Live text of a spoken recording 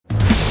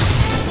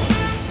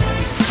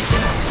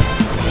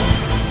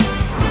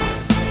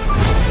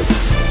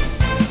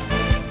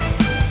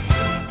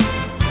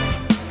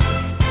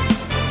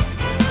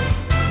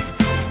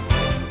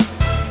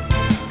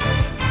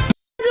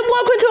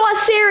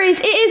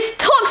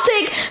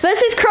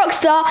versus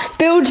Crocstar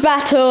build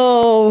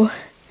battle.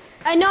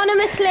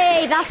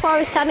 Anonymously, that's why I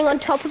was standing on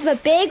top of a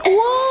big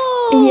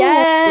wall.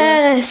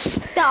 Yes.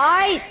 That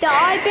I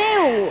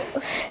built.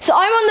 So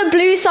I'm on the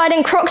blue side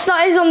and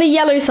Crocstar is on the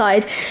yellow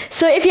side.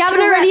 So if you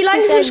haven't already,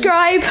 like and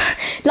subscribe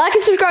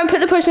and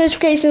put the post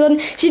notifications on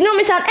so you don't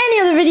miss out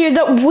any other video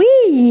that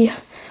we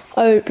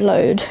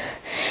upload.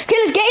 Okay,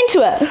 let's get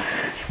into it.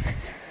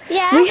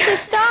 Yeah, so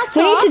start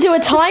we need to do a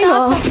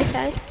timer.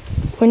 Okay.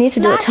 We need to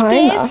do a timer.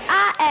 Give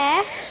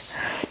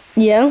AS.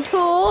 Yeah.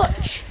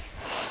 Torch.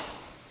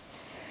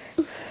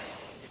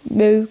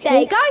 Okay.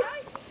 There you go.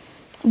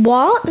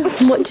 What?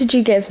 What did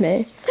you give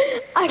me?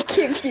 I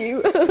give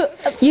you.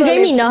 You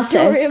gave me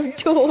nothing.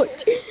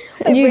 Torch.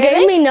 Wait, you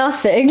gave me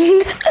nothing.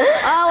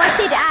 Oh, I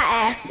did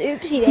AS.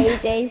 Oopsie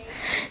daisy.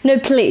 No,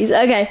 please.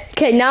 Okay.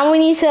 Okay. Now we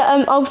need to.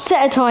 I'll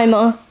set a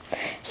timer.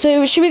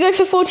 So should we go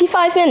for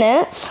 45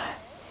 minutes,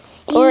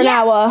 or an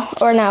hour,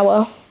 or an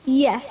hour?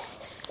 Yes.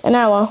 An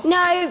hour.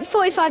 No,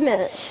 45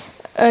 minutes.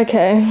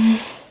 Okay.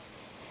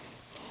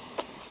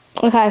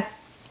 Okay.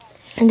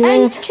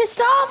 And to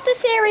start off the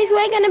series,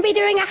 we're going to be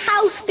doing a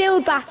house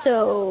build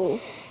battle.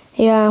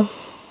 Yeah.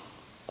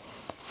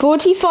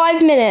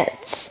 45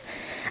 minutes.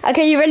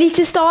 Okay, you ready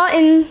to start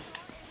in...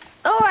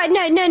 Alright,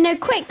 no,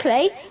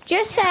 quickly.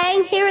 Just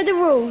saying, here are the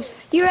rules.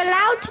 You're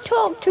allowed to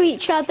talk to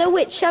each other,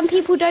 which some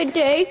people don't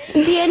do,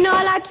 but you're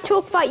not allowed to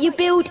talk about your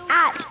build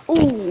at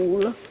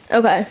all.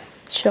 Okay,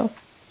 sure.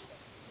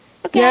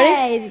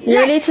 Okay, you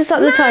ready to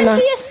start the timer? Man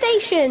to your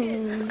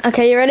stations.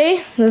 Okay, you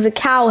ready? There's a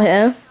cow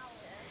here.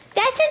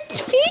 There's a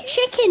few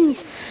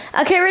chickens.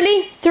 Okay,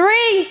 ready?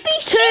 3,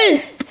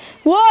 2,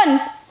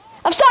 1.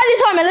 I've started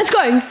the timer. Let's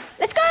go.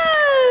 Let's go.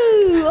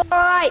 All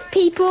right,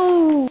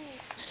 people.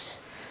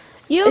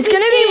 It's going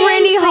to be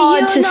really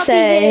hard to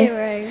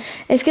say.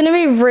 It's going to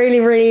be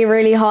really, really,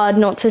 really hard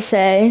not to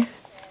say.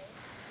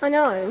 I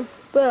know,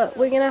 but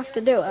we're going to have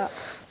to do it.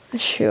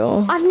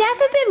 Sure. I've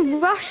never been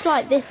rushed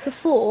like this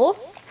before.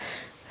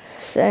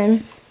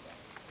 Same.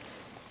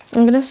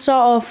 I'm going to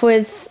start off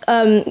with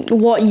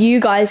what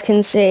you guys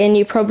can see, and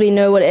you probably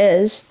know what it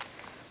is.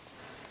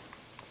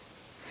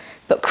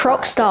 But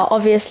Crocstar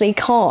obviously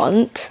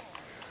can't.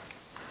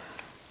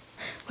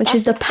 Which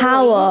is the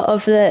power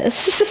of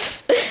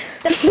this.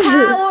 The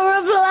power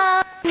of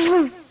love.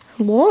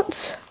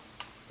 What?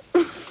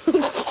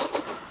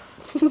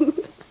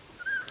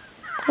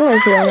 What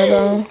is the one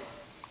about?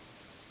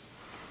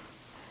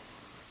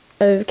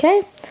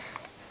 Okay.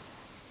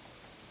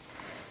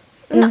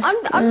 No,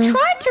 I'm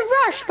trying to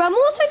rush, but I'm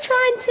also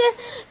trying to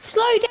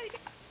slow down.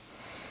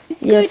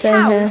 Good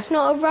house,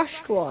 not a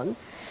rushed one.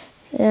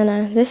 Yeah,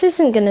 no, this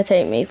isn't gonna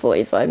take me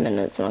 45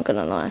 minutes. I'm not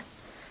gonna lie.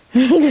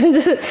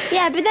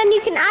 Yeah, but then you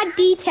can add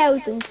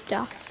details and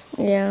stuff.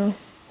 Yeah,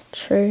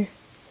 true.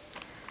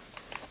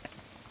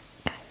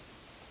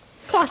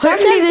 Plus,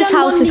 hopefully this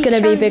house is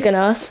gonna be big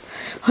enough.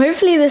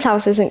 Hopefully this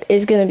house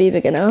is gonna be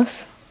big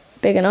enough.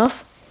 Big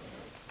enough.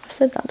 I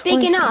said that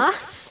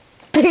twice.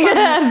 Big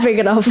enough. Big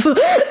enough.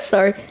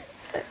 Sorry.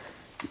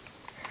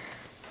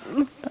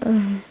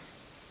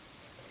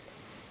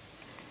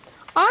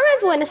 I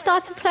remember when I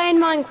started playing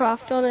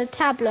Minecraft on a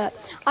tablet,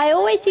 I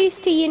always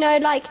used to, you know,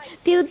 like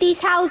build these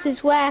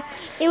houses where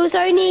it was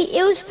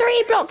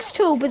 3 blocks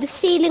tall, but the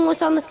ceiling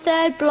was on the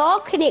 3rd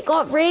block, and it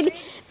got really,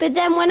 but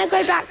then when I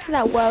go back to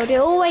that world, it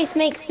always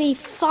makes me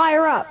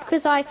fire up,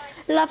 because I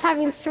love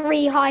having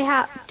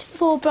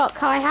 4 block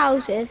high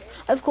houses,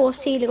 of course,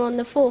 ceiling on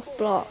the 4th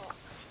block.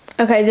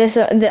 Okay, this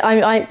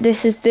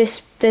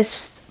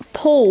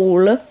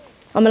pool,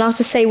 I'm allowed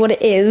to say what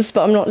it is,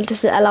 but I'm not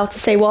just allowed to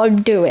say what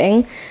I'm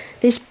doing.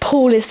 This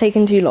pool is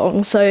taking too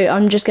long, so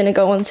I'm just going to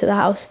go on to the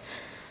house.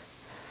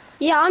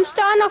 Yeah, I'm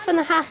starting off on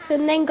the house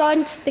and then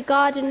going for the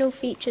garden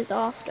features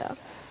after.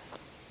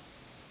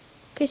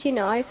 Because, you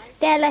know,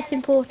 they're less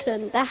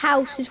important. The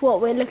house is what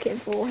we're looking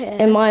for here.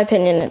 In my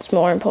opinion, it's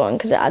more important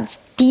because it adds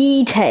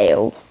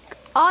detail.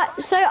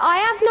 So I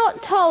have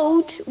not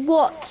told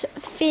what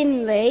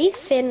Finley,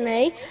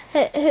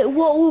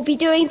 what we'll be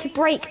doing to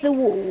break the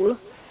wall.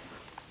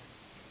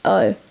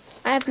 Oh.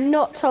 I have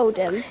not told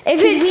him.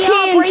 If it's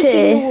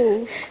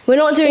TNT, we're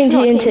not doing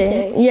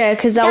TNT. Yeah,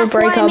 because that would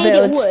break our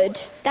build.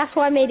 That's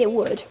why I made it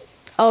wood.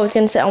 Oh, it's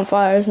going to set on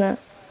fire, isn't it?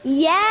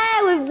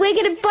 Yeah, we're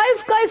going to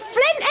both go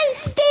flint and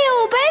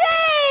steel,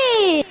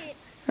 baby!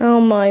 Oh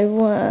my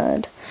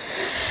word.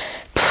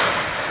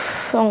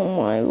 Oh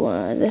my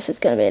word, this is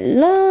going to be a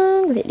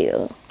long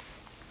video.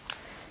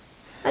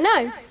 I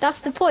know,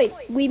 that's the point.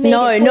 We made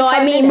No,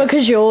 I mean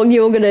because you're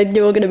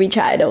gonna be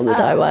chatting all the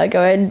time while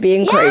going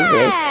being crazy.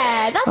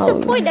 Yeah, that's the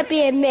point of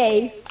being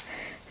me.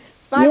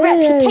 My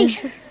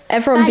reputation.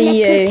 Everyone be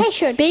you.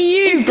 Be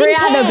you,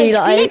 Brianna be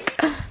like.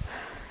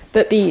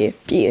 But be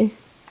you.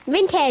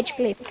 Vintage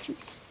glib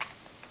juice.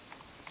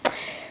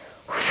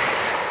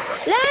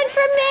 Learn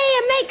from me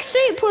and make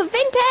soup with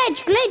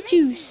vintage glib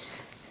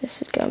juice.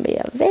 This is gonna be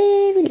a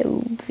very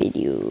long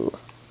video.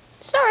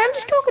 Sorry, I'm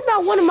just talking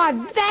about one of my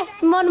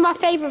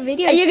favorite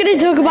videos. Are you gonna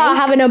talk about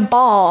having a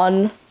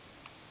barn?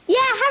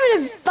 Yeah,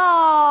 having a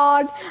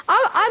barn.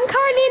 I'm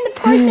currently in the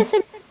process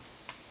of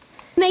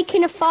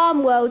making a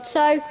farm world,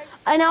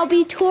 and I'll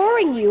be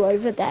touring you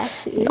over there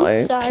soon. No,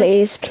 so.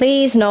 please,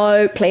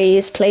 no,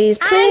 please.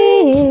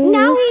 And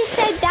now he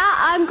said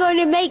that, I'm going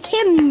to make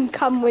him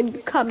come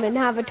and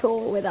have a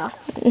tour with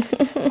us.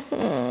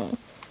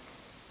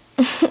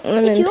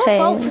 It's your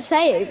fault for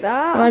saying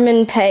that. I'm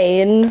in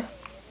pain.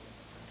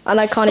 And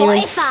I can't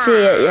even see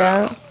it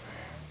yet.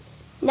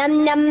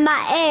 Num num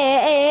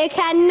my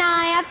can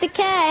I have the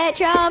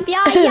ketchup?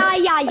 Yeah.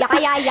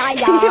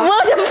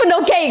 Well done for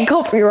not getting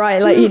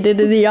copyright like you did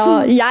in the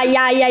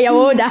yeah,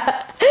 order.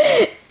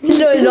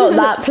 No, not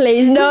that,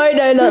 please. No,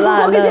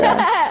 not that. No.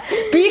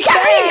 But you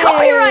can't really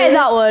copyright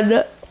that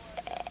one.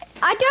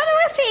 I don't know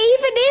if it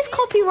even is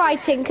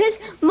copywriting, because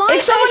my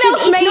version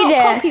is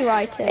not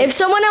copywriting. If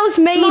someone else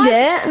made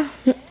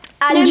it,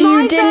 and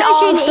you didn't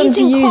ask them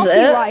to use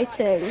it,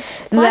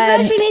 my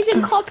version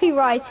isn't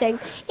copywriting.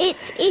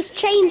 It's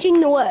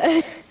changing the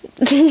word.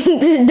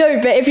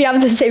 No, but if you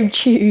have the same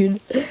tune,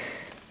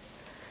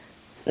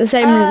 the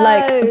same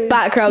like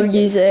background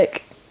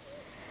music,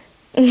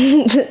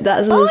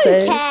 that's the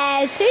same. Who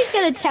cares? Who's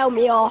gonna tell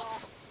me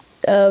off?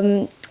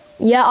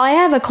 Yeah, I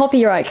have a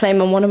copyright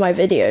claim on one of my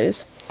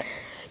videos.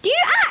 Do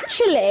you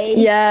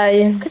actually? Yeah.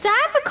 Because I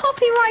have a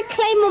copyright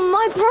claim on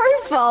my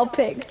profile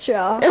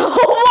picture.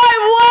 Oh my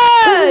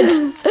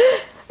word!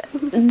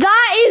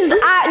 That is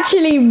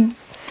actually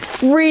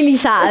really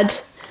sad.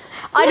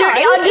 I don't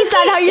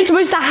understand how you're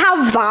supposed to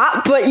have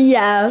that, but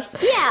yeah.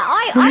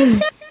 Yeah, I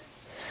searched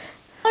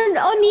on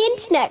the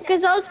internet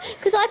because I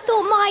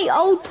thought my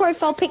old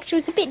profile picture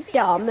was a bit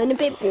dumb and a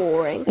bit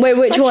boring. Wait,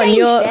 which one?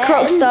 Your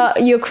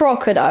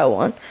crocodile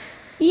one?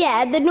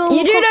 Yeah, the normal.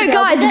 You do know,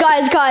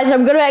 guys,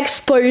 I'm gonna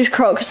expose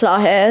Crocstar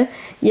here.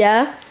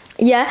 Yeah.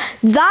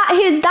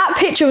 That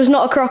picture was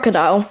not a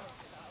crocodile.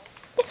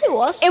 Yes, it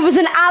was. It was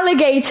an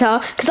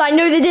alligator, because I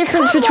know the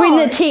difference between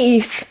the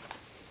teeth.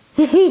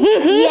 Yeah,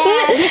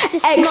 Mr.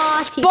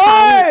 Smarty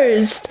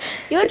Exposed.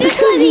 You're just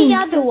like the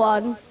other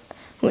one.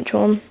 Which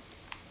one?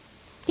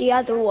 The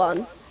other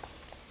one.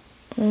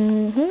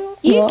 You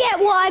get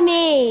what I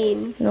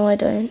mean. No, I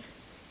don't.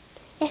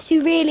 Yes,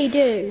 you really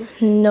do.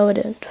 No, I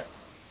don't.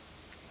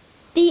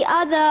 The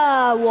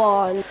other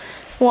one.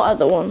 What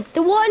other one?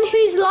 The one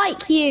who's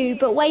like you,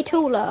 but way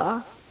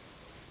taller.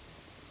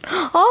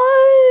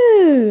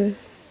 Oh!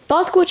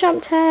 Basketball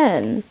Champ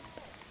 10.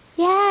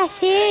 Yes,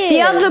 him.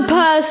 The other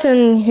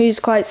person who's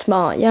quite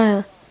smart,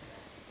 yeah.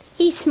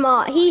 He's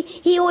smart.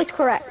 He always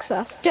corrects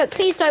us.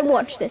 Please don't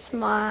watch this,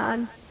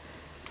 man.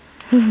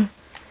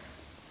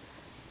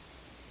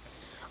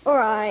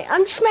 Alright,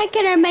 I'm just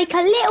gonna make a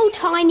little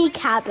tiny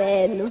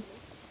cabin.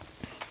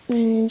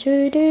 I'm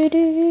trying to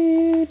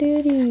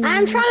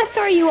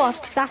throw you off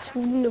because that's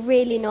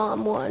really not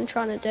what I'm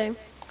trying to do.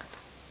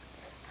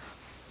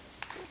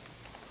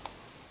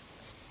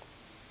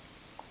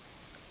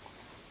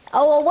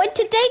 Oh, I went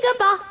to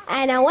Dagobah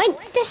and I went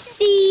to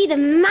see the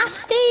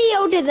Master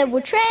Yoda that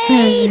will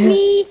train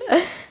me.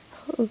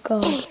 Oh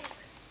God.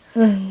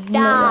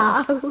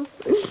 Da.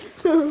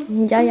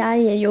 Yeah,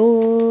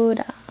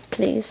 Yoda.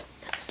 Please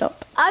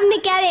stop. I'm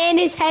gonna get it in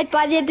his head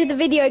by the end of the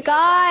video,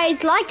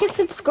 guys. Like and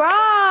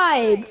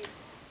subscribe.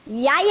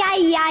 Yeah,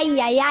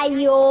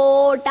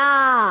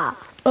 Yoda.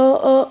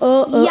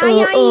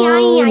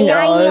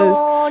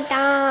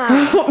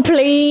 Yoda.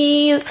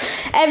 Please.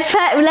 In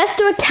fact, let's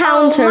do a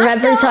counter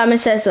every time it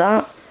says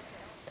that.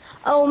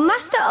 Oh,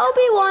 Master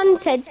Obi-Wan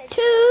said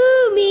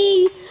to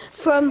me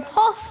from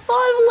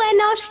Hoffon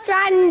when I was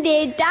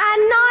stranded, and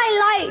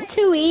I like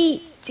to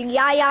eat.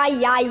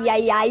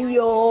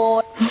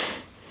 Yoda.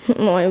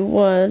 My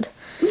word.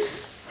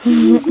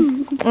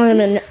 I'm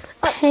in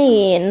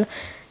pain.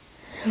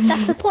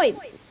 That's the point.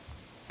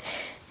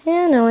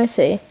 Yeah, no, I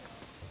see.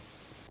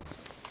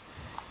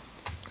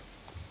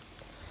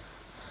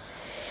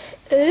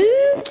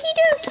 Okie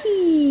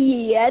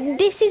dokie.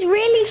 This is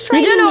really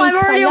strange. You don't know, I'm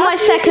already on my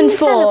second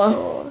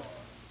floor.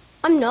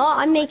 I'm not.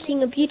 I'm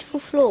making a beautiful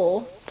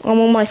floor. I'm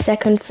on my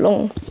second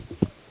floor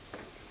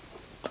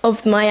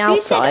of my outside.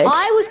 You said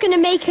I was going to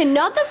make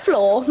another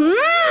floor.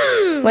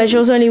 Where's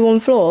yours only one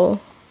floor?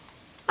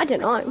 I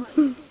don't know.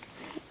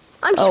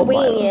 I'm just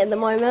winging it at the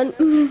moment.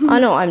 I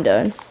know what I'm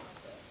doing.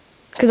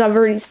 Because I've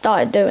already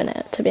started doing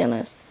it, to be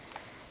honest.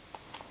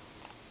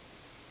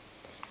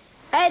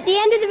 At the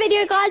end of the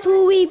video, guys,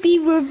 will we be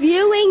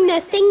reviewing the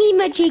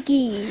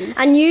thingy-majiggies?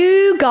 And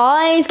you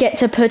guys get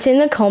to put in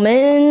the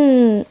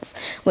comments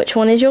which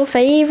one is your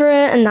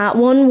favourite, and that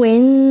one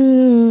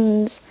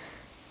wins.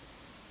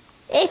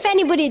 If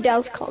anybody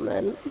does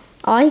comment.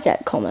 I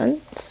get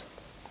comments.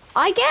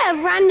 I get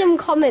a random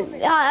comment.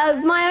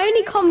 My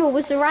only comment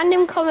was a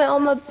random comment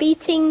on my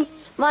beating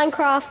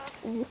Minecraft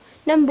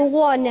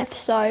 #1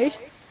 episode.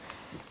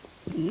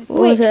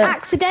 Which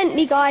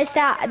accidentally, guys,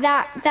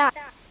 that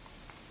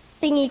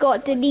thingy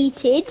got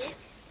deleted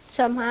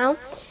somehow.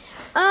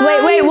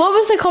 Wait, what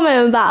was the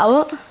comment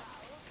about?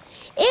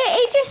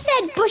 It just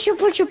said bush.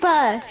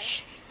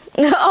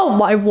 Oh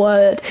my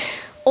word.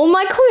 All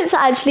my comments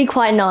are actually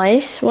quite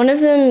nice. One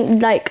of them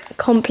like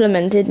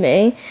complimented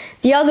me.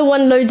 The other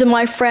one, loads of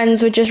my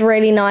friends were just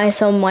really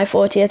nice on my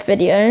 40th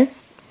video.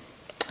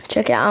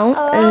 check it out.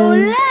 Oh,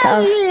 and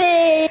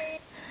lovely.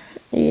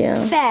 yeah.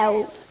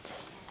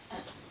 Felt.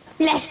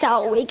 Let's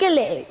start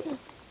wiggling.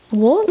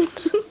 What?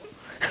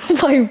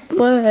 My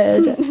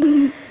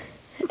word.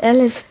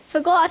 Ellis.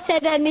 Forgot I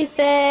said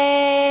anything.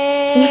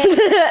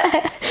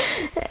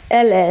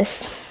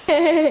 Ellis.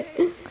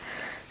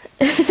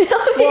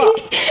 What?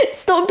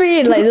 Stop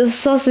being like the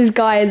sussest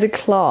guy in the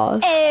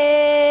class.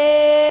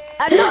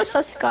 I'm not a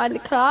sus guy in the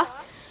class.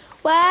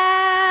 Well,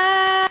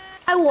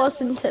 I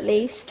wasn't at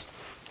least.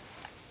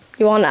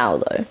 You are now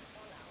though.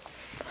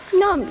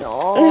 No, I'm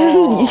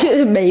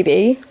not.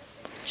 Maybe.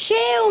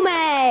 Chill,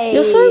 mate.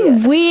 You're so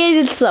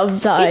weird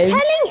sometimes.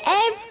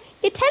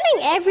 You're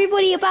telling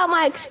everybody about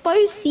my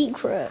exposed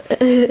secret.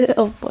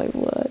 Oh my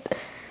word.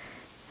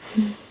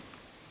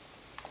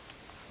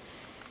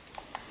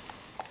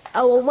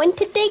 Oh, I went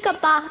to dig a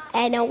bath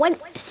and I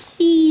went to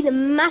see the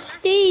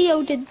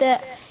master did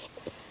that.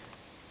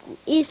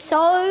 It's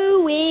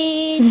so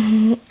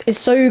weird. It's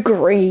so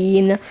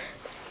green.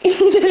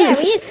 Yeah,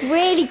 he is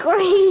really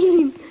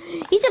green.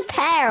 He's a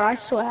pear, I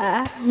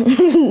swear.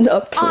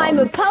 I'm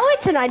a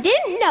poet and I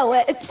didn't know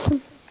it.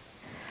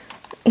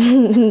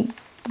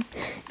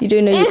 You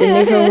do know you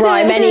didn't even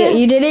rhyme any.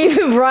 You didn't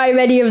even rhyme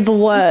any of the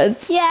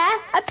words. Yeah,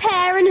 a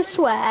pear and a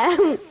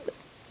swear.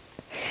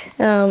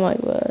 Oh my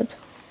word.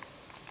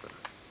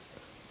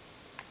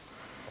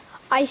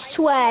 I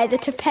swear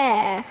that a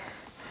pear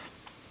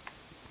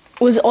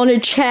Was on a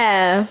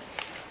chair.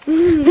 I'm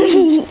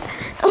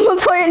a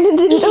poet and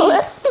didn't know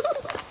it.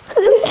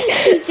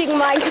 eating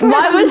my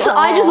grandma. Mine was.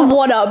 I just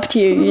one-upped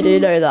you. You do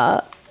know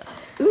that.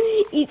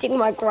 Eating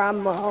my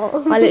grandma.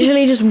 I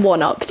literally just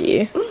one-upped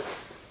you.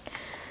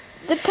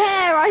 The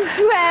pear, I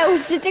swear,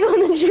 was sitting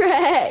on the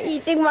tray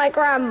eating my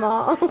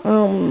grandma.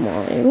 Oh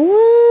my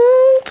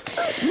word.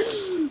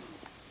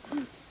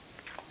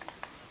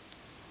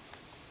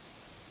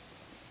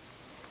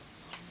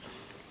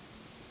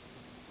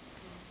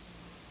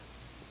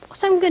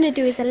 What I'm going to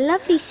do is a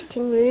lovely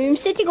sitting room,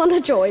 sitting on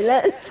the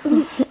toilet.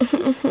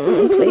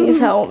 Please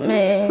help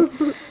me.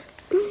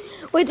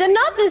 With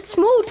another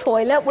small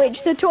toilet,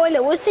 which the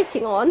toilet was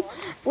sitting on,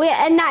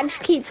 and that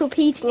just keeps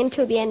repeating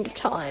until the end of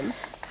time.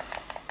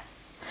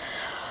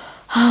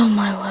 Oh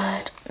my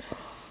word.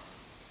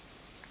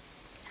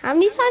 How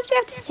many times do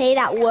you have to say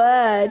that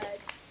word?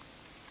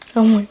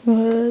 Oh my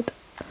word.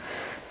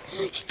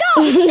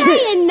 Stop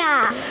saying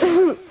that!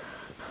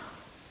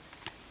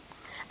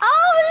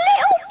 Oh,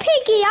 little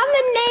piggy, I'm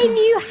the name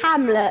you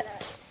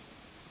Hamlet.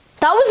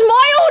 That was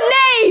my old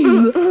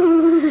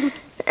name!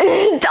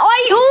 I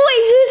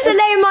always used to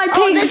name my Oh,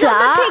 pigs there's other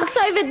that. pigs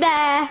over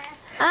there.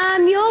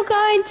 You're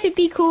going to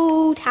be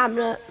called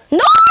Hamlet. No!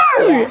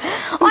 Yeah.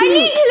 I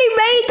literally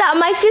made that.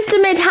 My sister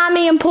made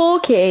Hammy and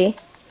Porky.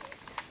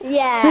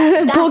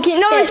 Yeah. Porky.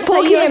 No, it's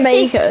Porky and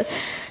Bacon.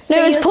 No,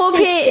 it was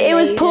Porky. It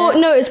was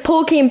No, it's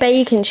Porky and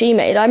Bacon. She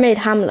made. I made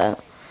Hamlet.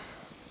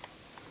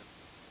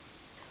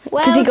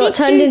 Well, he got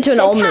turned into an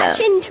omelette.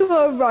 Attached into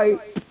a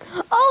rope.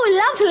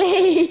 Oh,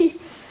 lovely.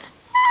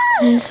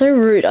 So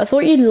rude. I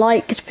thought you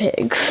liked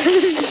pigs.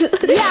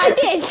 Yeah, I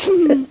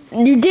did.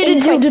 You did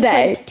until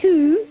today.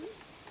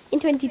 In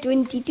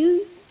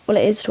 2022. Well,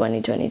 it is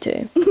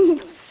 2022.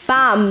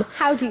 Bam.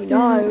 How do you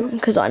know?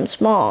 Because I'm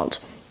smart.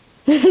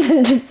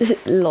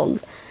 Lol.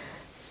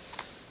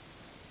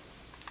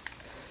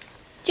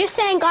 Just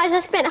saying, guys,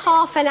 I spent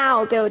half an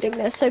hour building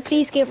this, so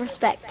please give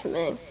respect to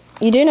me.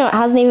 You do know it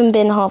hasn't even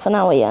been half an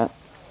hour yet.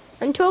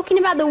 I'm talking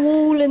about the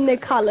wall and the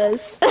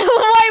colours. Oh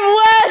my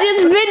word,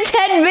 it's been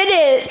 10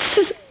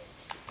 minutes.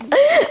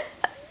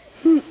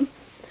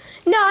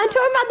 No, I'm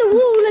talking about the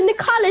wall and the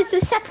colours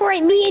that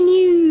separate me and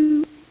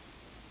you.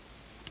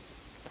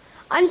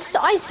 I so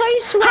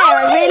swear How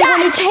I did really that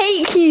want to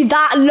take you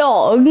that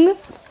long?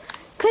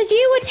 Because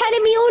you were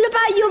telling me all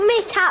about your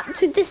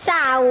mishaps with the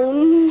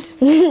sound.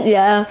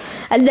 Yeah,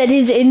 and then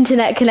his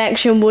internet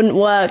connection wouldn't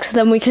work, so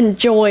then we can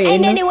join.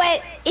 And then it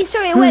went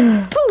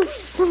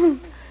poof.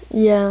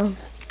 Yeah.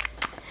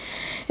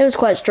 It was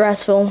quite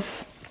stressful.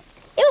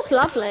 It was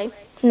lovely.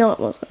 No, it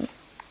wasn't.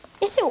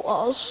 Yes, it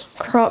was.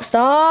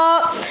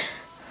 Crocstar.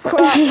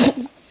 Crocstar.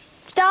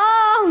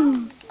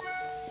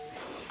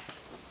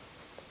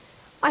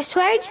 I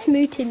swear it just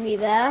muted me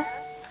there.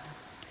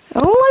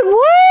 Oh my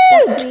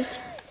That's word! mute.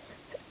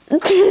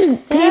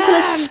 People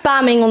are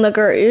spamming on the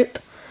group.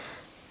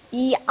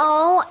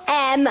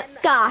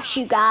 Gosh,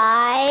 you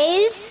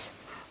guys.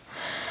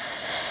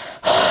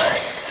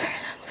 This is a very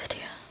long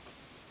video.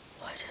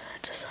 Why did I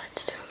decide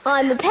to do it?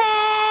 I'm a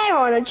pear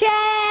on a chair,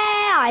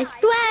 I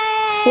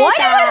swear. Why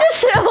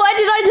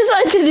did I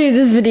decide to do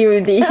this video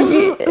with you?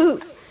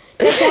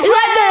 There's a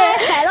hair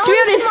fell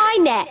onto my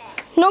neck.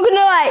 Not gonna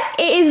lie,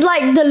 it is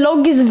like the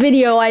longest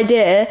video I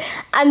did,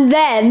 and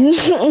then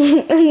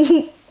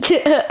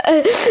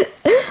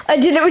I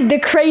did it with the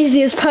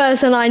craziest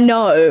person I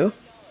know.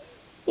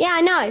 Yeah,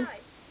 I know.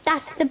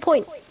 That's the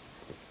point.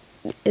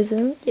 Is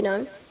it? You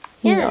know?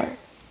 Yeah. No.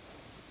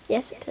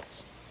 Yes, it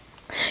is.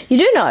 You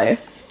do know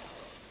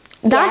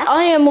that Yes?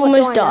 I am What do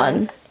almost I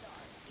done. know?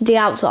 The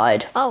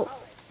outside. Oh.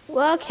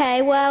 Well,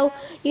 okay, well,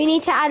 you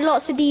need to add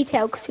lots of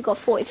detail because we've got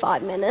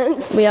 45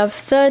 minutes. We have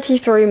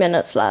 33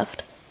 minutes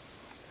left.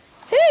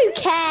 Who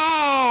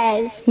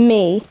cares?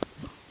 Me.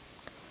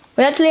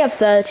 We actually have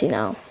 30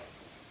 now.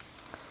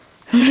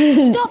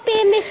 Stop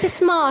being Mr.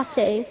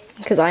 Smarty.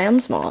 Because I am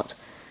smart.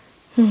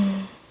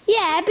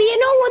 Yeah, but you're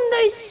not one of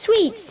those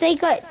sweets. They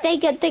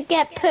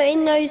get put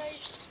in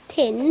those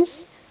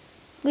tins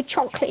with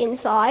chocolate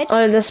inside.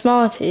 Oh, the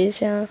Smarties,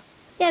 yeah.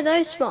 Yeah,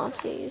 those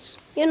Smarties.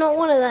 You're not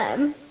one of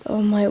them.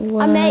 Oh my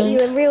word. I met you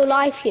in real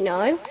life, you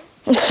know.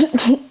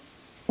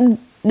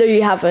 No,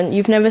 you haven't.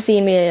 You've never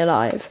seen me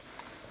alive.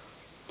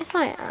 Yes,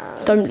 I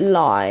am. Don't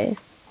lie.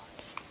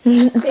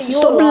 But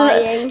you're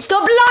lying.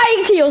 Stop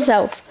lying to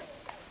yourself.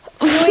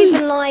 You're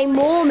even lying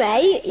more,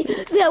 mate.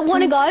 Yeah,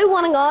 wanna go?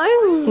 Wanna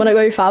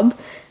go, fab?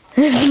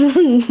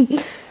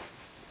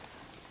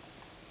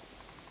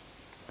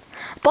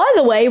 By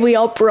the way, we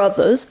are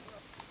brothers.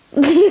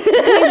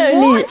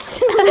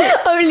 What?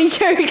 Only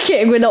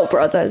joking, we're not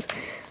brothers.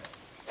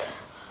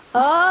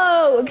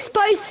 Oh,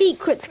 expose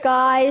secrets,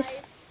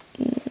 guys.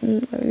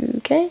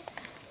 Okay.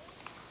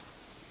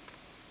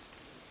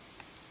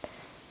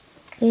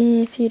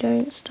 If you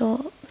don't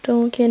stop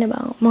talking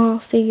about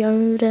Master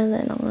Yoda,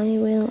 then I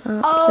will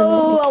absolutely...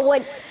 Oh, I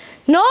want...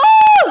 No!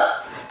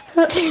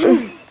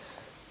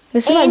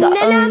 This is like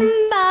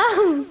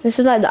this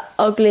is like the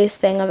ugliest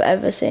thing I've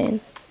ever seen.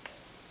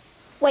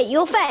 Wait,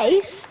 your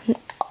face?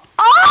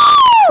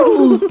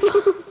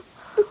 Oh!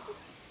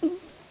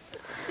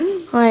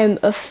 I'm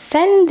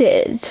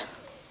offended.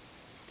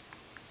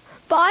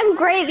 But I'm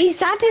greatly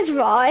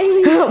satisfied.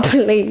 Oh,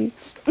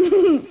 please.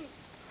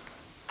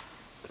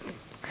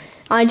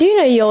 I do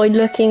know you're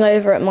looking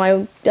over at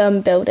my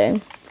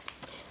building.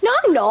 No,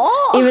 I'm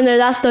not. Even though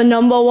that's the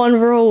 #1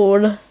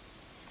 rule.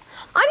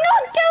 I'm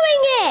not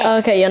doing it.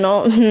 Okay, you're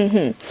not.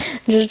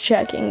 Just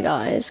checking,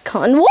 guys.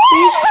 Can't.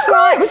 What?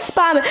 try-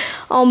 Spam.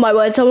 Oh my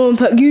word! Someone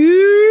put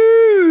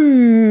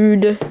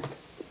good.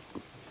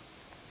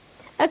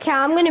 Okay,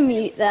 I'm gonna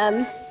mute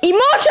them.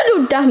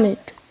 Emotional damage.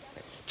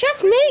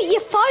 Just mute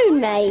your phone,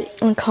 mate.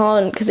 I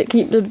can't because it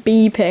keeps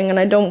beeping and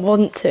I don't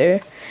want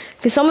to.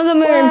 Because some of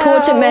them are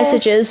important Well-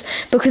 messages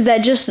because they're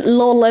just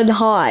lol and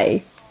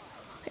hi.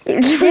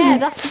 Yeah,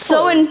 that's the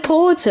so point.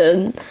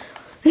 important.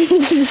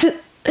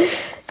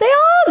 They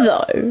are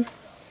though.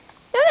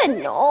 No, they're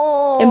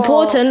not.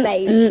 Important.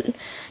 Mate.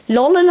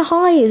 Lol and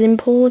hi is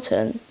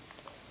important.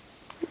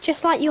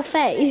 Just like your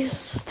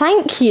face.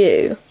 Thank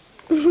you.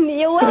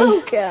 You're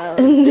welcome.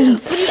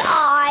 For the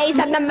eyes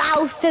and the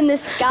mouth and the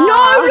sky. No,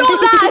 not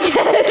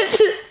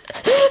that.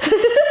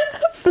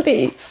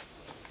 Please.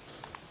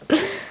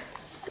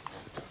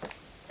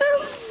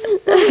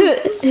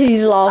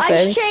 He's I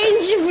laughing.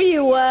 changed a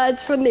few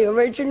words from the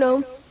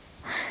original.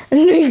 No,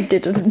 you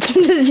didn't.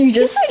 You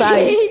just Yes, I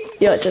sang. did.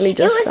 You actually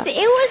just sang.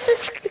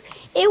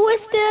 It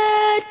was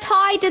the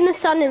tide and the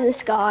sun in the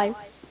sky.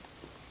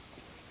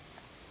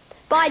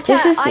 But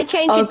This is I the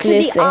changed it to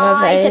ugliest the thing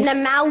I've eyes and made. the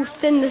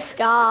mouth in the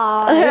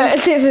sky.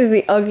 This is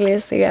the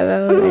ugliest thing I've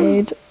ever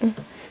made.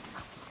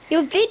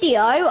 Your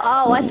video?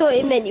 Oh, I thought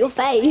it meant your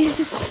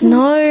face.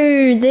 No,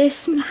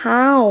 this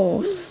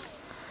house.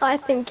 I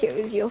think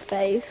it was your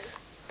face.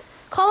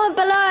 Comment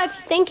below if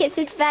you think it's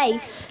his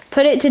face.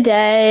 Put it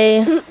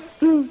today.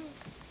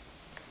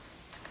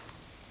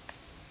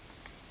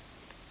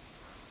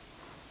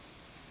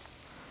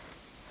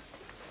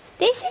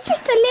 This is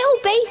just a little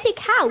basic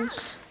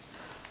house.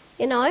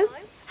 You know?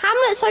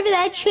 Hamlet's over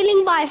there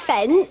chilling by a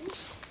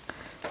fence.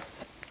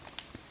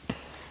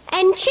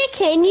 And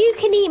chicken, you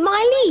can eat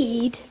my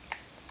lead.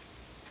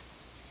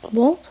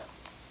 What?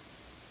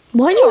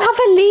 Why do you have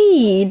a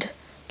lead?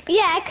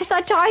 Yeah, because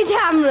I tied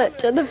Hamlet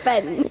to the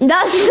fence.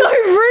 That's so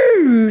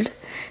rude.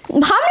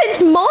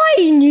 Hamlet's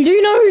mine. You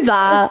do know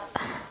that.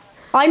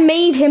 I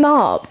made him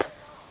up.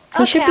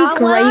 He should be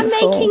grateful. well,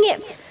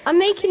 I'm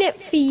making it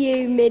for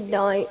you,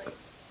 Midnight.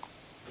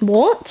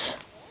 What?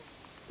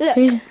 Look.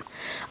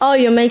 Oh,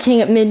 you're making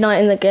it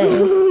midnight in the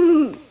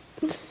game.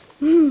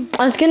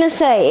 I was gonna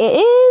say it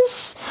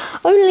is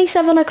only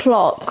 7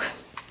 o'clock.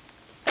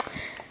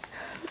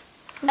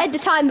 At the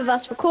time of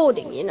us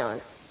recording, you know.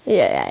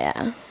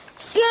 Yeah.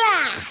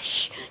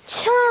 Slash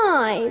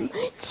time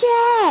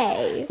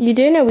day. You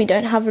do know we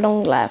don't have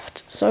long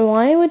left, so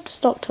I would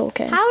stop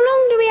talking. How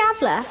long do we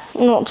have left?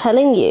 I'm not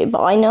telling you,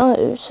 but I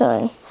know,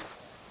 so.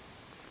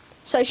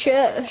 So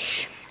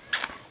shush.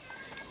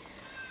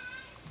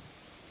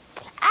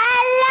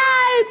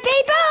 Hello,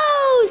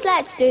 peoples!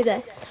 Let's do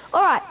this.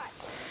 All right.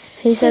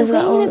 He So says we're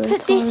that all gonna the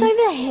put this time.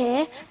 over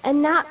here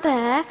and that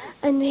there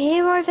and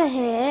here over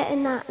here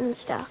and that and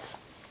stuff.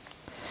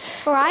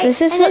 All right.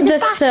 This is and there's a the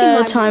bat in third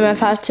my time room. I've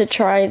had to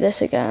try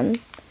this again.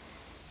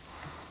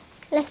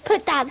 Let's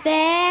put that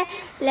there.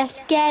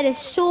 Let's get a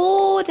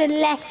sword and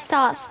let's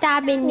start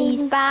stabbing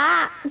these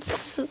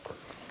bats.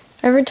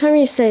 Every time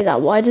you say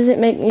that, why does it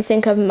make me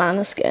think of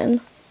Maneskin?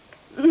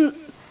 Oh,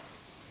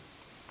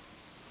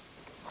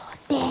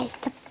 there's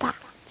the bat.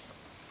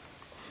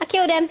 I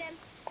killed him.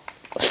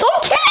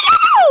 Stop killing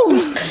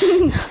animals!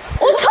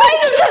 Or tie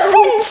them to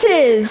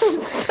fences.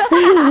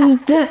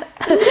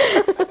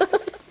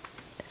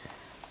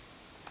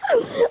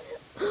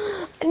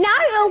 Now,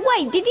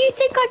 wait, did you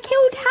think I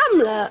killed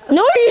Hamlet?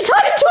 No, you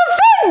tied him to a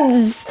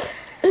fence.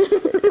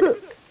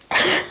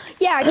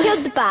 Yeah, I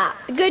killed the bat.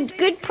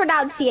 Good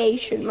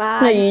pronunciation,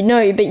 man.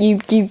 No, but you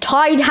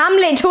tied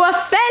Hamlet to a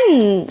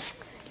fence.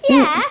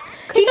 Yeah,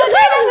 He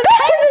deserves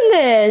better than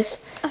this.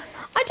 I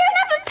don't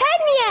have a pen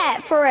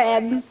yet for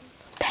him.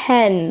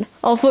 Pen.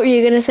 I thought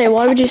you were gonna say,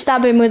 why would you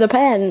stab him with a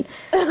pen?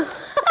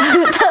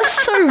 That's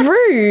so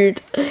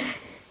rude.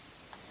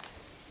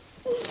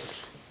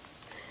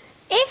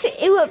 If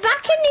it were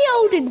back in the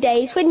olden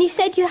days when you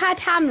said you had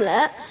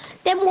Hamlet,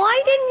 then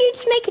why didn't you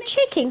just make a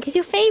chicken? Because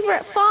your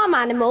favourite farm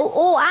animal,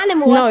 or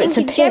animal No, I it's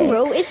think a in pig.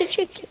 general, is a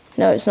chicken.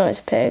 No, it's not. It's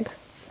a pig.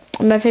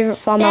 My favourite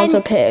farm animal's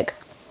a pig.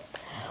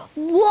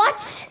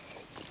 What?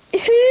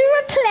 Who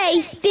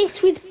replaced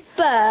this with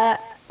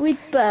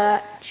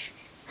birch?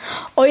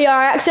 Oh yeah,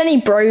 I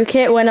accidentally broke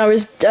it when I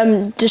was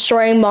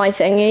destroying my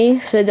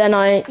thingy. So then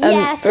I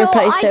Yeah, so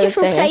replaced I it just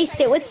with thingy.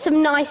 replaced it with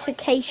some nice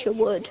acacia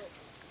wood.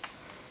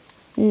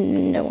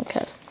 No one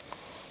cares.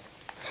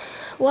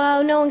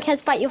 Well, no one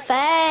cares about your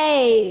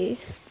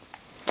face.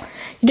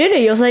 You did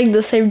it. You're saying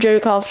the same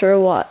joke after a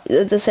while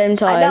at the same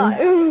time. I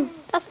know.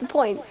 That's the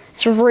point.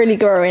 It's really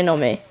growing on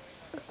me.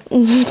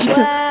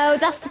 Well,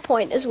 that's the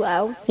point as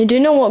well. You do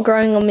know what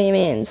growing on me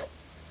means?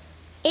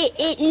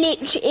 It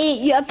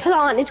literally, a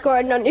plant is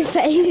growing on your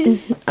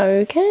face.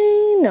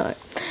 Okay, no.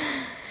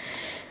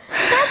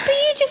 But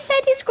you just said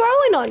it's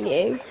growing on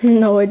you.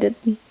 No, I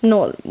didn't.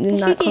 Not in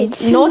Yes, that you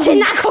did. Not in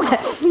that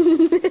context.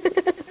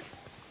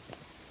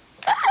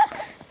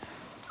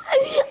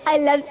 I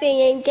love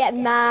seeing you get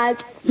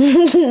mad.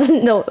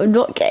 No, I'm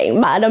not getting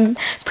mad. I'm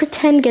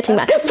pretend getting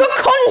mad for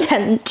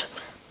content.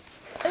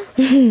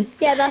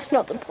 Yeah, that's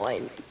not the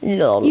point.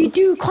 Lol. You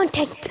do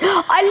content.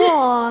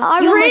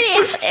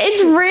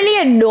 It's really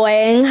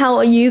annoying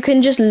how you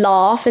can just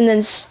laugh and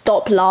then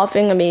stop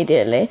laughing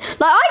immediately.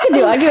 Like I can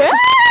do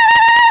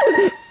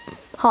it.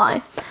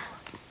 Hi.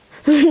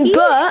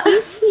 But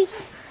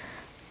he's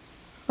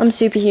I'm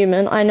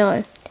superhuman, I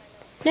know.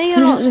 No, you're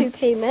not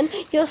superhuman.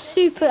 You're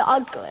super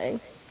ugly.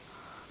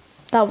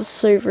 That was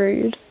so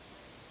rude.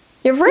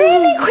 You're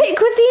really quick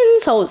with the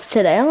insults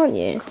today, aren't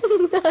you?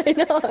 I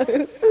know.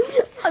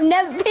 I've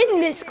never been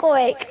this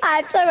quick. I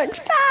have so much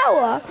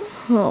power.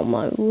 Oh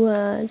my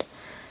word.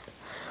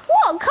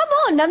 What? Come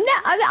on.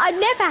 I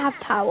never have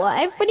power.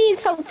 Everybody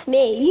insults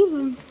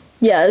me.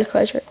 Yeah, that's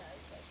quite true.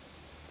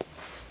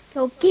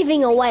 You're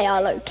giving away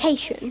our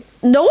location.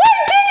 No,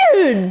 I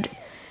didn't!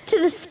 To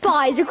the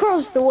spies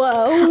across the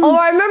world. Oh,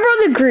 I remember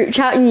on the group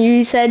chat and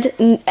you said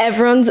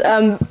everyone's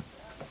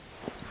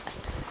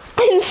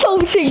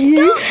insulting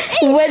you.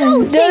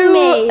 Insulting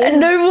me.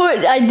 No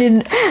one, I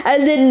didn't.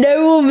 And then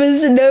no one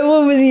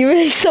was even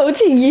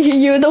insulting you.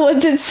 You were the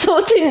ones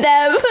insulting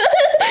them. No,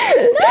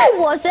 it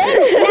wasn't.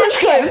 That's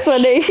so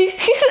funny.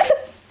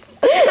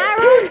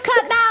 Harold,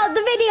 cut out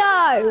the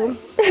video.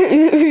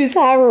 Who's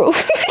Harold?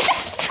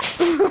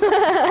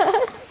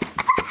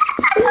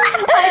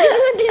 I just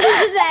wanted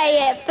to say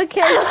it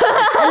because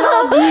a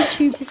lot of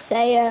YouTubers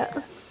say it.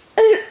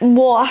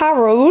 What,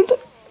 Harold?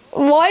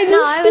 Why the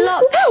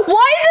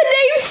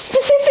name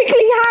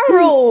specifically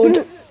Harold?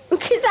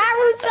 Because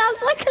Harold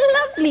sounds like a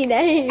lovely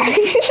name.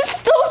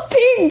 Stop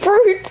being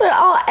rude to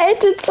our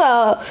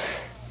editor.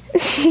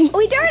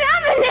 We don't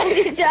have an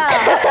editor.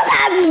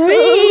 That's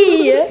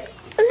me.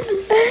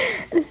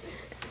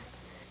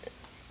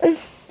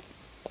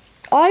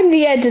 I'm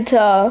the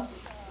editor.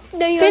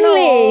 No, you're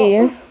Finley.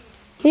 not.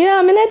 Yeah,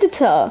 I'm an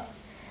editor.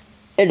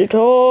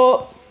 Editor.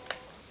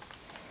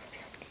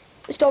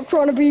 Stop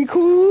trying to be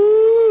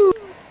cool.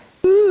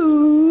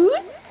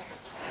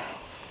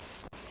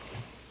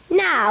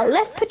 Now,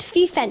 let's put a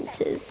few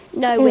fences.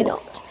 No, we're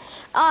not.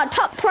 Our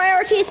top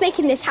priority is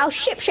making this house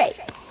shipshape.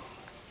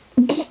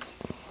 Bing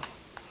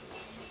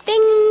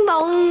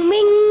bong,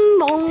 bing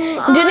bong.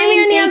 Didn't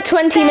we only have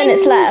 20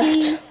 minutes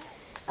left?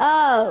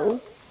 Oh,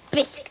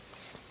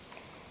 biscuits.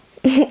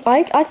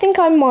 I think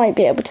I might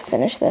be able to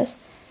finish this.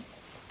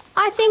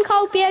 I think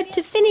I'll be able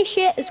to finish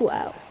it as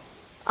well.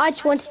 I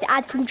just wanted to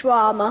add some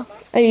drama.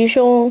 Are you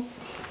sure?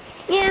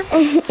 Yeah,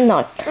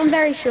 No. I'm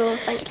very sure,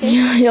 thank you.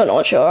 You're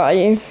not sure, are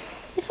you?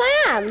 Yes,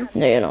 I am.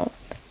 No, you're not.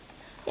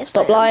 Yes,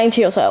 Stop I am. lying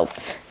to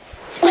yourself.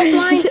 Stop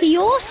lying to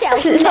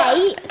yourself,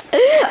 mate.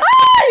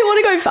 You want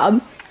to go,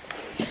 fam?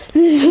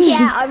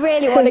 Yeah, I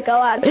really want to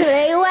go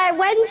actually.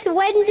 When's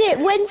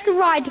the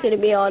ride going to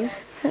be on?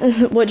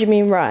 What do you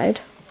mean ride?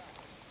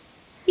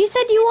 You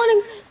said do you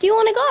want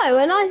to go?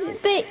 And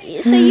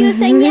so you were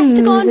saying yes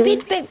to go on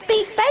Big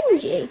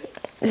Benji.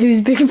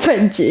 Who's Big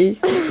Benji?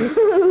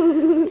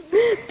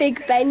 Big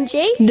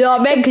Benji. No, I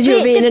meant because you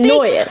were being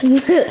annoying.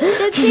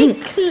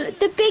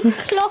 The big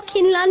clock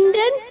in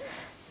London.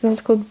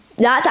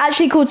 That's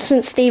actually called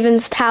St.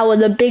 Stephen's Tower.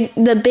 The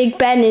Big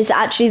Ben is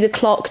actually the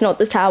clock, not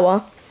the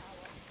tower.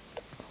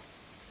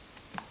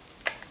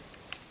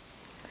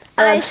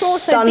 And I've it's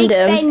also stunned Big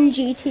him.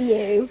 Benji to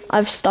you.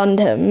 I've stunned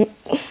him.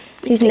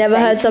 He's never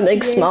heard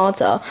something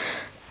smarter.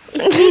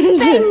 It's Big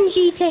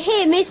Benji to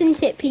him,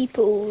 isn't it,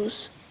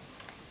 peoples?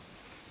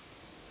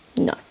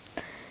 No.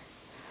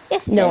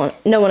 Yes, it is.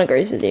 No one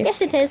agrees with you.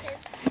 Yes, it is.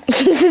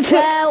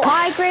 Well,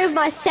 I agree with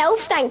myself.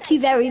 Thank you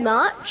very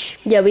much.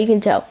 Yeah, we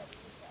can tell.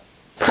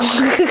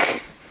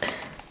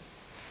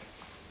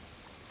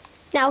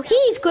 Now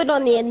he's good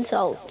on the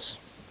insults.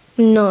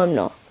 No, I'm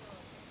not.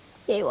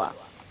 Yeah, you are.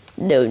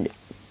 No.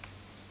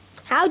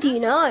 How do you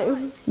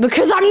know?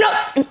 Because I'm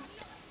not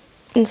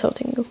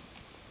insulting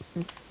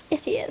you.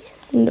 Yes, he is.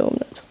 No, I'm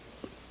not.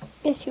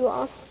 Yes, you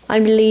are.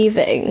 I'm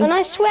leaving. And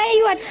I swear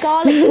you had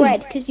garlic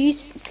bread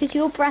because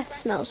your breath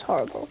smells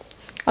horrible.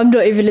 I'm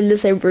not even in the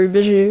same room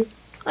as you.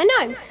 I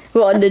know.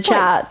 We're on That's the the point.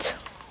 chat.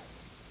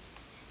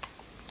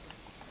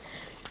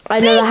 I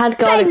never had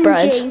garlic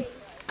bread.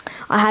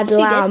 I had So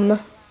you did. lamb.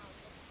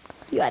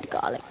 You had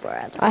garlic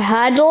bread. I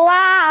had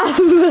lamb.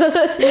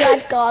 You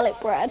had garlic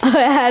bread. I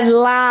had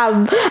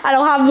lamb. And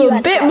I'll have You a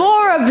had bit garlic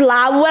more of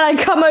lamb when I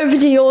come over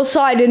to your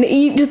side and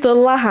eat the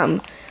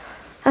lamb.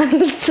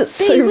 That's so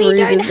See, we rude,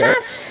 don't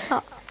isn't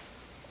have. it?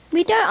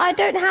 I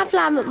don't have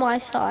lamb at my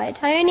side.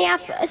 I only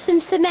have some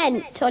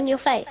cement on your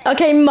face.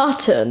 Okay,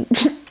 mutton.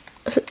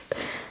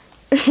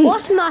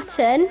 What's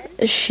mutton?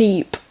 A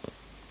sheep.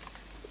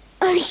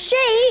 A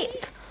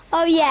sheep?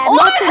 Oh yeah, Oh,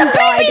 mutton it's a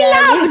died baby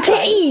early. lamb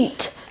to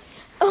eat.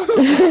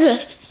 Oh,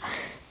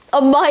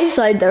 On my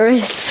side there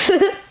is.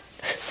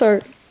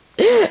 Sorry.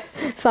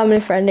 Family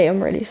friendly,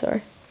 I'm really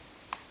sorry.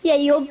 yeah,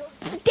 you're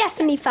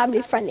definitely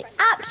family friendly.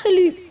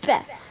 Absolute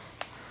best.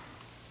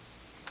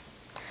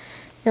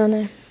 Yeah,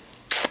 no.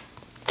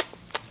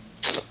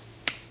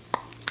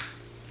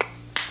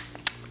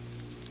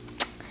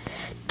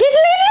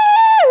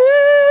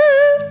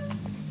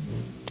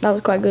 That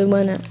was quite good,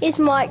 wasn't it? His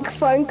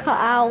microphone cut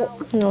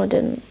out. No, it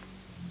didn't.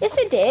 Yes,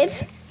 it did.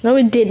 No,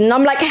 it didn't.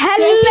 I'm like, hello.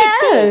 Yes,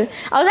 it did.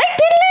 I was like,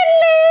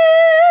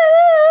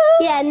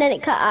 hello. Yeah, and then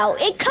it cut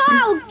out. It cut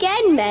out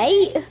again,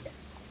 mate.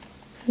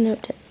 No,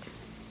 it didn't.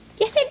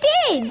 Yes, it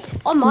did.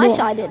 On my What?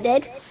 side, it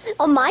did.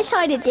 On my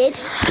side, it did.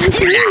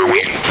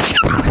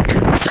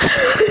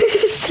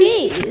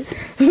 Jeez.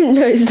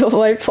 No, it's not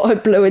my fault. I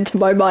blew into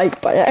my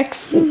mic by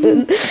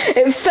accident.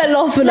 It fell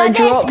off and Like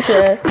I this. dropped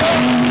it.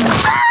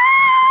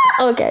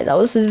 Okay, that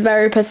was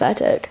very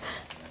pathetic.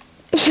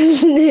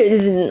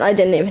 I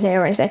didn't even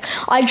hear anything.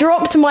 I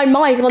dropped my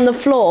mic on the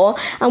floor,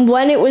 and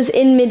when it was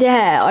in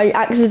midair, I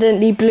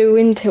accidentally blew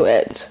into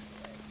it.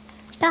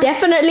 That's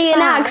Definitely an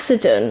bad.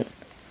 accident.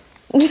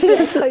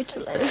 Yeah,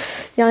 totally.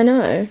 Yeah, I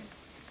know.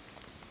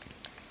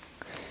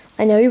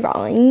 I know,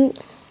 right?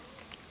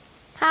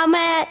 How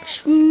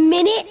much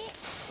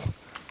minutes?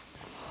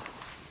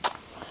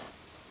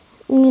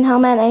 You mean how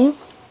many?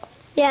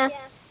 Yeah,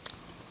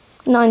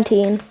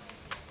 19.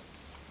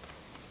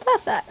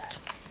 perfect.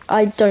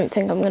 I don't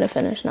think I'm going to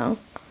finish now.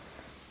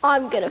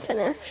 I'm gonna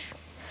finish.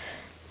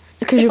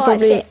 Because If you're I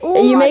probably... fit all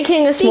Are you my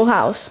making a small big-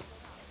 house?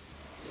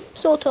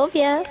 Sort of,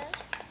 yes.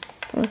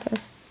 Okay.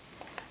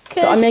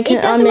 Because making-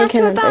 it doesn't I'm matter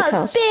making a big about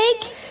house. big,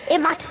 it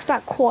matters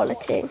about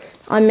quality.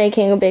 I'm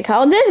making a big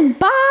house. There's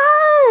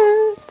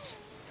bats!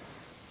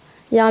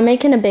 Yeah, I'm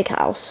making a big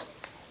house.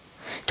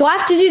 Do I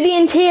have to do the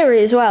interior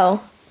as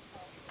well?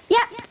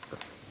 Yep,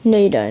 No,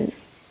 you don't.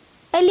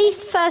 at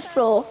least first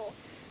floor.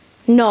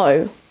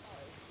 No.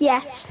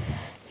 Yes.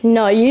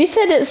 No, you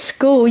said at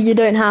school you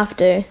don't have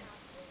to.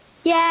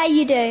 Yeah,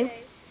 you do. No,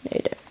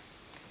 you don't.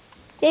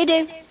 You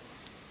do.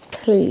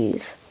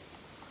 Please.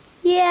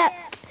 Yep.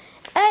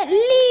 At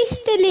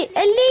least,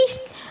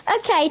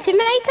 okay, to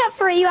make up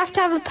for it, you have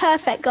to have a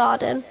perfect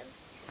garden.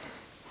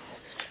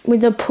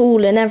 With a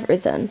pool and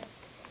everything.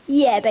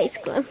 Yeah,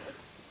 basically.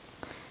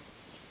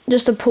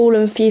 Just a pool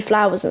and a few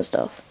flowers and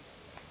stuff.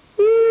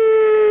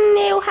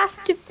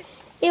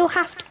 It'll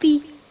have to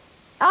be,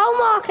 I'll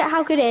mark it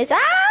how good it is.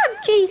 Ah,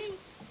 jeez.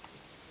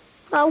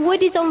 My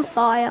wood is on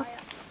fire.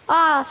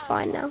 Ah, that's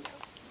fine now.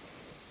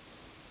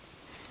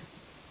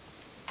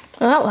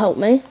 Oh, that'll help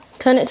me.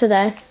 Turn it to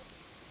there.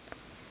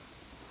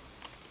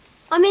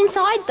 I'm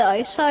inside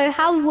though, so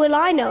how will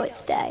I know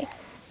it's day?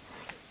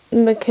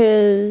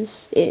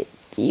 Because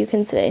you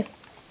can see.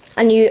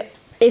 And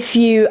if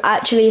you've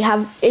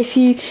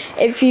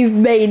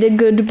made a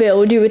good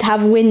build, you would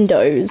have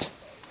windows.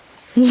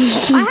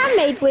 I have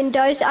made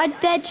windows.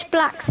 They're just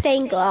black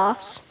stained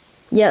glass.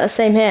 Yeah, the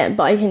same here,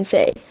 but I can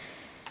see.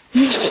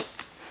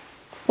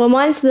 Well,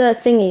 mine's the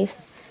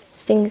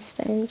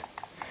stained.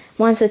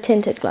 Mine's the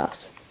tinted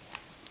glass.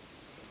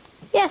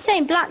 Yeah,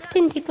 same black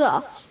tinted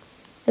glass.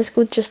 It's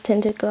called just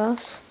tinted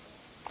glass.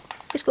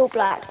 It's called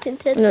black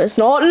tinted. No, it's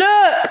not.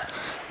 Look.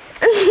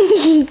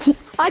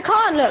 I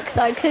can't look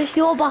though, because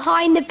you're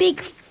behind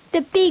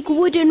the big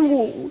wooden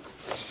wall.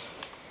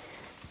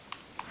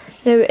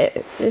 No,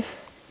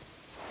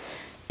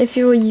 if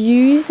you're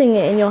using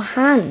it in your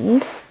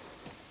hand.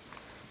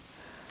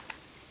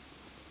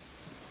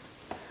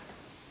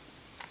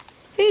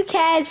 Who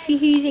cares if you're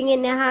using it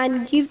in your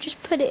hand? You've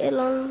just put it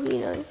along, you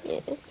know. Yeah.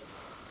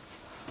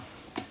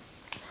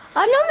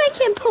 I'm not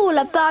making a pool,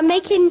 but I'm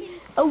making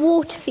a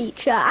water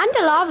feature and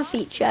a lava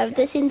feature of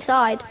this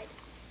inside.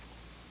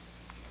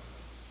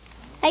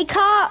 Hey,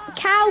 cow,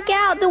 get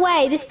out the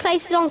way. This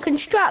place is on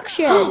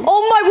construction.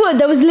 Oh my word,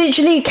 there was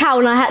literally a cow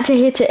and I had to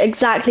hit it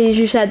exactly as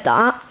you said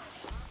that.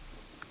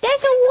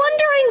 There's a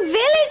wandering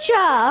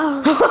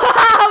villager.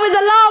 With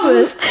the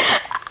llamas.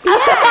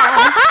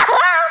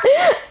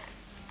 Yeah.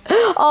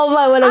 Oh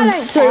my word, I'm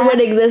so care.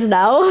 winning this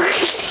now.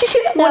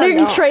 No, Wandering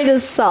not.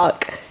 traders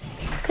suck.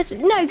 Because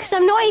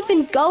I'm not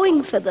even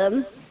going for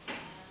them.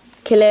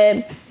 Kill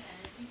him.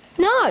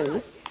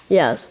 No.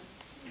 Yes.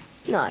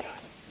 No.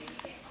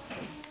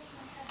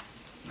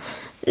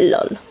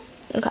 Lol.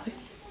 Okay.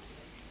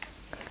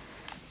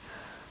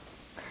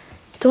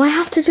 Do I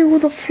have to do all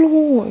the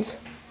floors?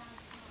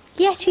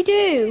 Yes, you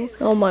do.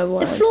 Oh my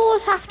word. The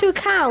floors have to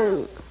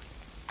count.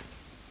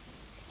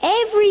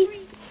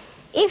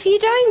 If you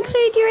don't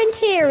include your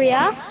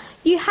interior,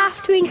 you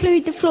have to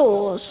include the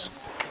floors.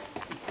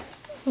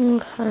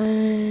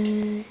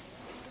 Okay.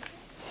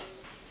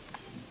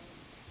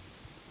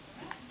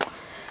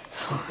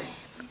 Fine.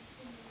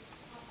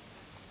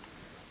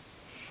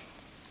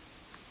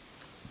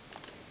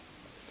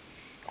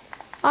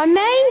 I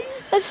may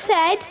have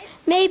said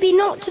maybe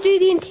not to do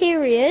the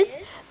interiors,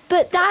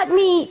 but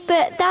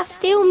that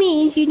still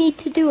means you need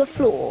to do a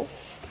floor.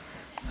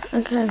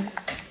 Okay.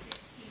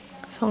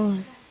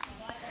 Fine.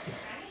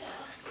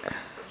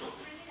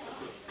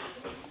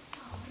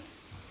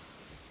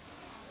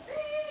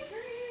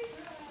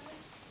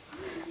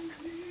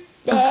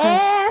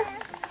 There.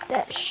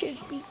 That should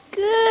be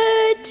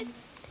good.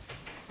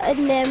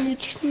 And then we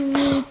just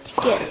need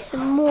to get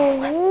some more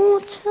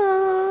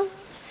water.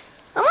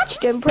 I'm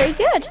actually doing pretty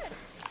good.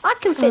 I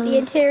can fit the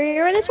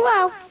interior in as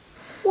well,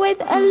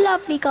 with a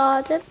lovely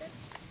garden.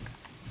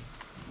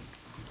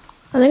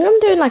 I think I'm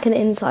doing like an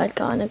inside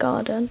kind of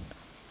garden.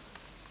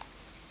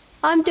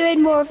 I'm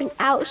doing more of an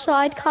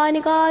outside kind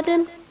of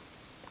garden.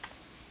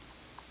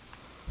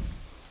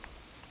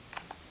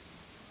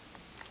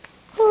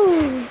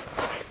 Ooh,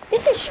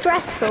 this is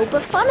stressful,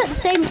 but fun at the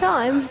same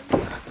time.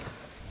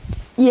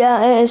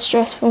 Yeah, it is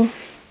stressful.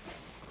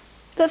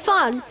 But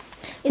fun.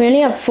 We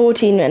only have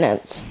 14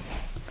 minutes.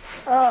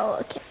 Oh,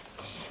 okay.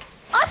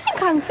 I think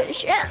I can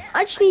finish it.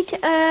 I just need to,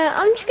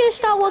 I'm just going to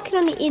start working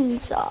on the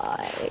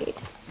inside.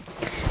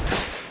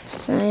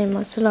 Same,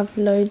 I still have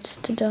loads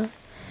to do.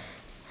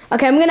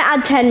 Okay, I'm going to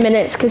add 10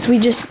 minutes because we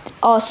just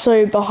are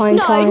so behind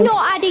time. No,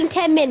 not adding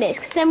 10 minutes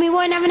because then we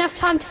won't have enough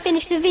time to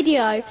finish the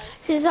video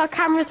since our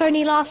cameras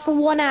only last for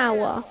 1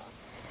 hour.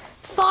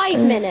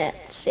 5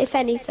 minutes, if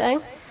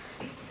anything.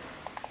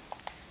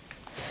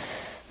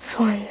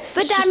 Fine.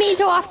 But that means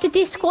I'll have to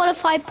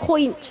disqualify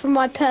points from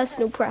my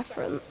personal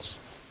preference.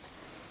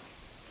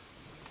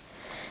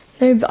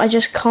 No, but I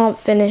just can't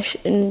finish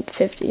in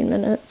 15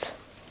 minutes.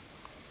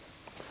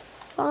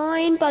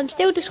 Fine, but I'm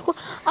still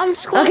I'm Okay,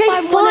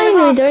 disqualifying fine,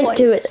 1.5 we don't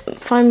points. do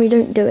it. Fine, we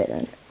don't do it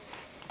then.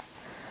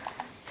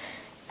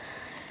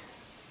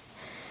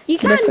 You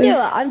can do it,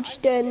 I'm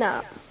just doing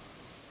that.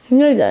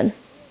 No then.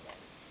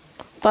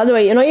 By the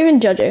way, you're not even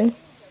judging.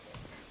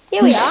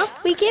 Here we are.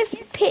 We give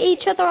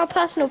each other our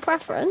personal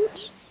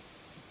preference.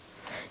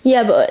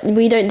 Yeah, but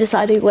we don't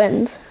decide who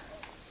wins.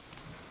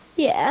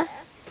 Yeah,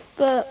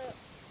 but...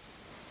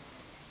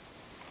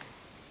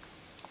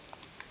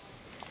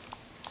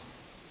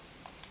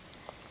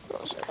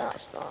 Also,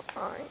 that's not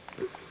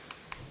right.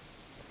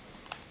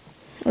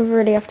 I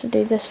really have to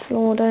do this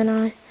floor, don't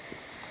I?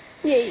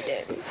 Yeah, you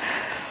do.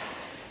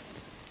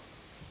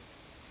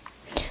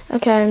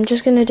 Okay, I'm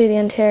just going to do the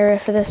interior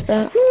for this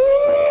bit.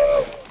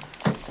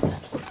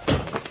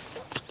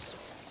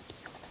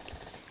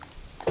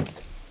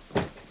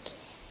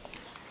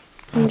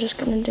 I'm just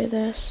going to do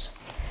this.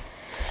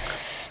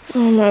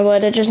 Oh my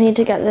word, I just need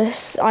to get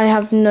this. I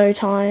have no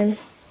time.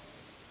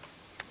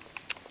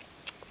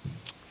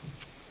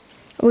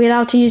 Are we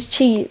allowed to use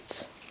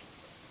cheats?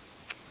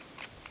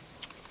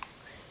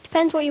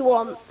 Depends what you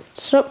want.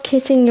 Stop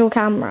kissing your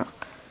camera.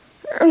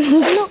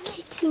 I'm not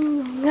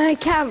kidding my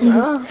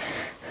camera.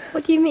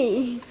 What do you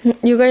mean?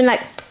 You're going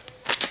like...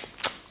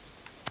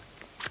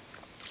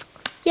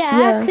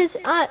 Yeah, because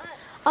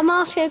I'm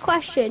asking a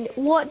question.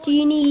 What do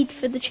you need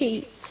for the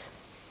cheats?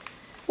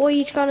 What are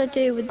you trying to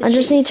do with the cheats? I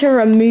just need to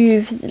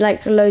remove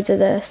like loads of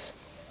this.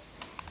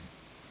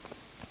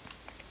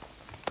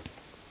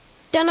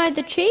 Don't know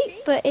the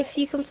cheat, but if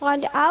you can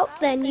find it out,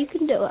 then you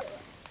can do it.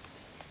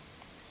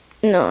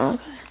 No,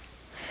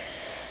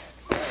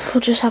 okay.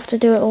 We'll just have to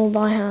do it all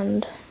by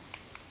hand.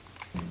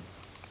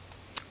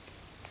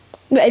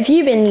 But have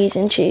you been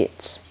using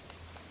cheats?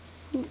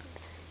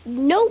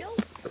 Nope.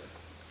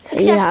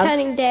 Except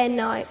turning day and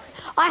night.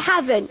 I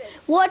haven't.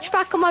 Watch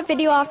back on my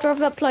video after I've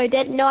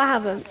uploaded. No, I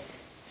haven't.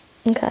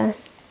 Okay.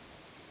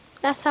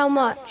 That's how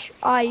much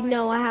I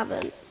know I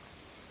haven't.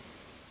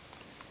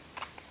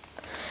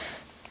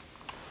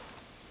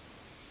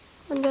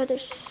 Under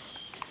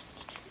this.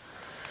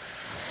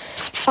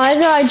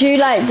 Either I do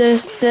like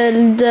does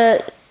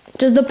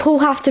the pool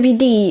have to be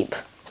deep?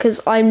 Because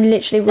I'm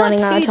literally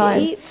running out of time.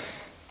 Deep.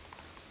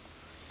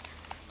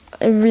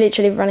 I'm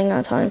literally running out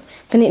of time.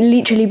 Can it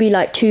literally be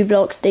like 2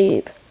 blocks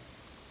deep?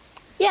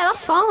 Yeah,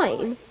 that's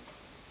fine.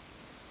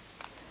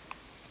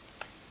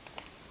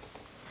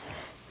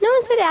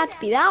 one said it had to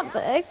be that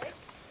big.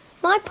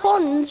 My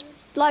pond's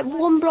like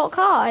 1 block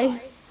high.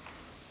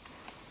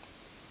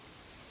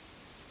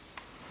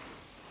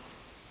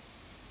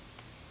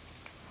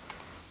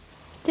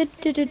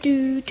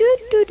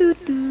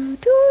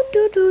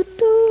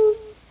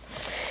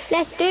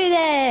 Let's do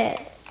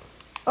this.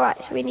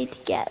 Alright, so we need to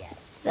get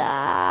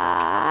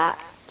that.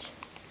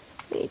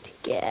 We need to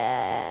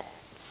get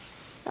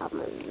some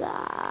of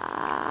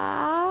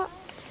that.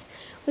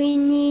 We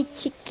need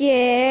to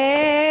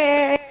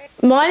get...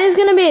 Mine is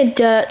going to be a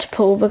dirt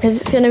pool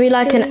because it's going to be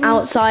like an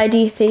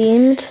outside-y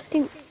themed.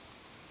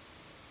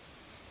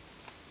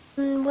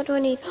 What do I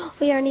need? Oh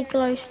yeah, I need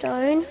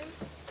glowstone.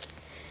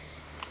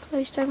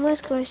 Glowstone,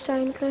 where's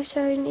glowstone?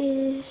 Glowstone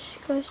is,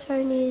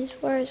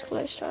 where is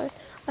glowstone?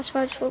 I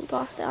swear I just went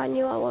past it. I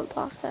knew I went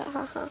past it.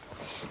 Haha.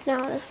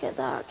 Now let's get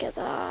that.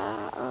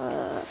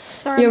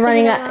 Sorry, You're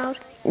running out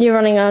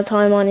of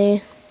time, aren't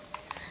you?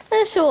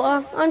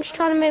 Sorta. I'm just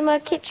trying to make my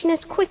kitchen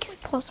as quick as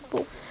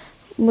possible.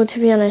 Well, to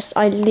be honest,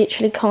 I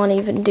literally can't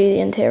even do the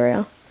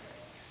interior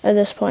at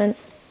this point.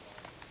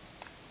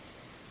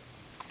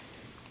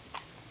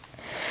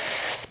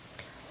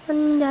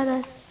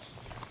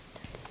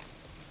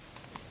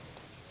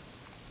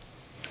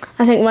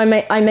 I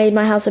think I made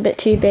my house a bit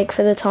too big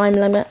for the time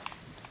limit.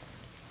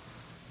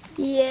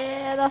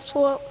 Yeah, that's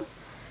why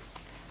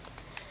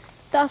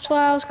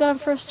I was going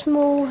for a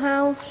small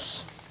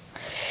house.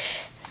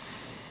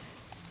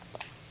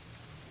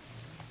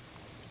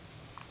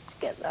 Let's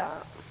get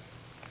that.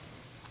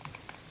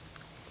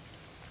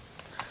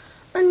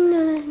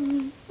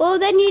 Well,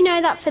 then you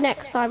know that for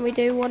next time we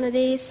do one of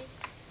these.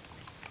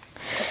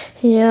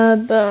 Yeah,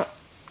 but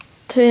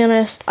to be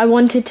honest, I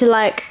wanted to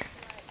like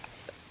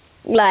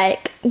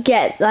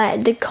get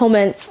like the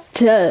comments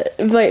to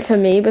vote for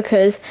me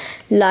because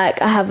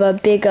like I have a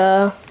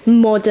bigger,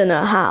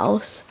 moderner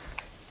house.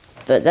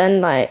 But then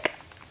like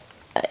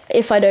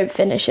if I don't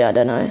finish it, I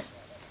don't know.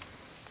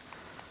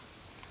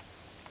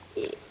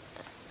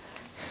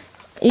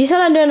 You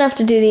said I don't have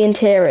to do the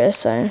interior,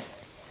 so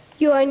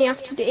you only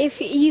have to do, if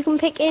you can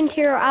pick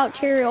interior,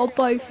 exterior, or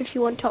both if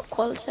you want top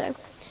quality.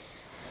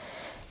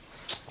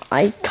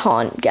 I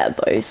can't get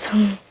both.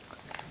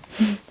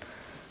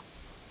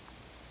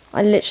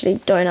 I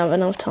literally don't have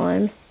enough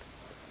time.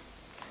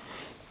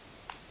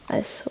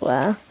 I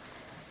swear.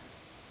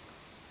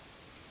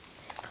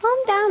 Calm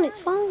down,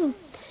 it's fine.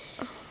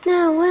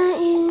 Now, where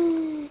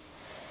is...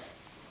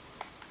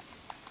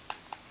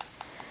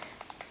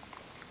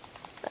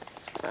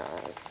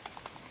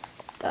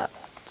 that.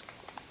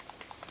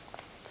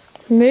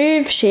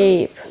 Move,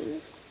 sheep.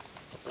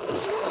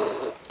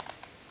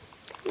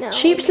 No.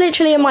 Sheep's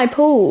literally in my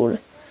pool.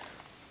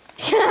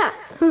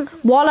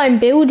 While I'm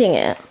building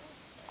it.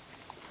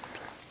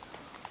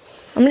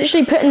 I'm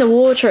literally putting the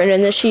water in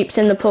and the sheep's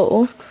in the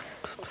pool.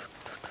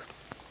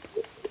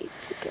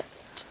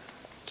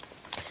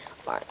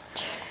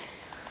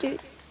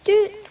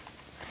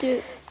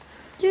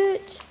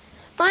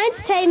 My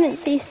entertainment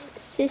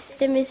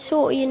system is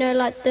sort of, you know,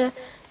 like the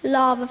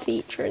lava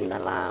feature in the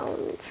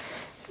lounge.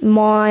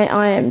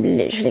 I am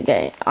literally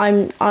getting,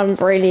 I'm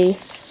really...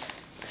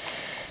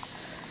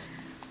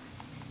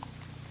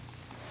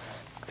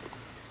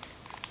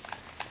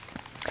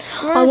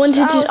 I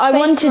wanted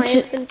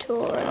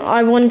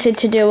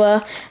to do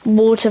a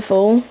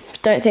waterfall.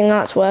 Don't think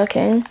that's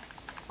working.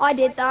 I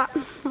did that.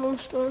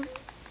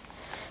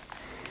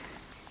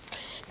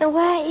 Now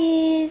where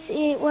is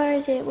it? Where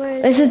is it?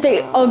 This is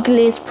the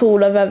ugliest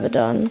pool I've ever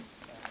done.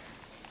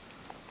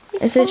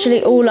 It's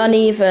literally all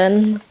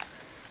uneven.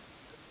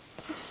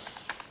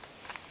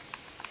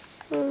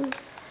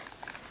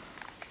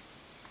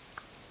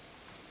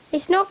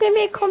 It's not going to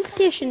be a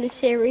competition, this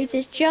series.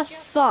 It's just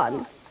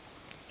fun.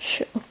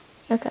 Sure.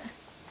 Okay.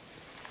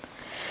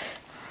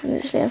 I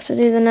literally have to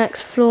do the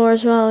next floor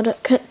as well.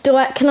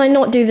 Can I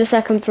not do the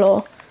second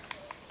floor?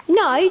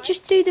 No,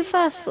 just do the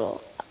first floor.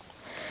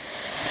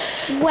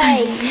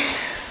 Wait.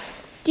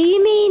 Do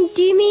you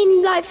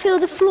mean like fill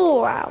the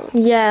floor out?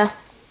 Yeah.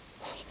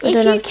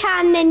 If you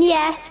can, then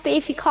yes, but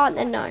if you can't,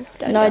 then no.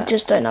 I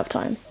just don't have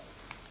time.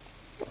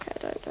 Okay,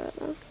 don't do it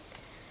then.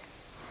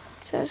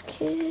 So that's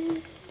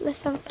good.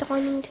 Let's have a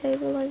dining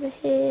table over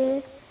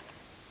here.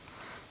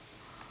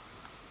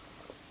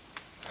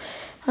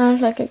 I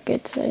have like a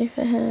good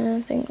sofa here.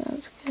 I think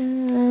that's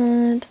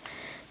good.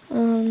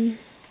 Boom,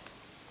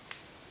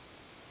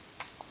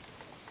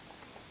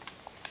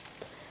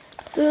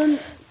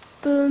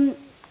 boom,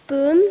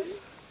 boom.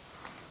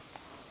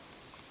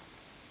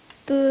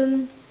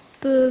 Boom,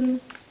 boom,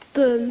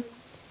 boom.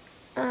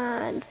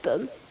 And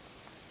boom.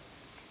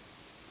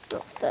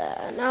 That's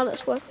there. Now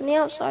let's work on the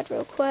outside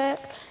real quick.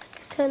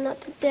 Let's turn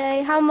that to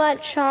day. How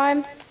much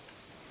time?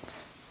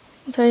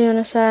 I'll tell you in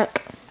a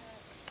sec.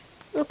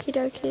 Okie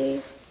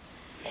dokie.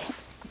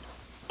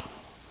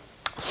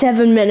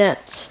 7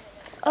 minutes.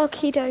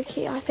 Okie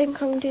dokie. I think I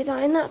can do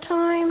that in that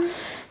time.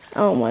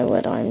 Oh my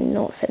word, I'm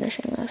not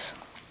finishing this.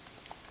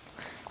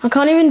 I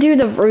can't even do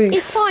the roof.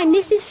 It's fine,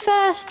 this is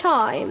first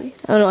time.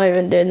 I'm not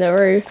even doing the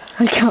roof.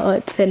 I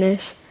can't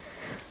finish.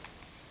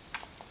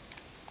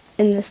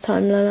 in this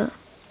time limit.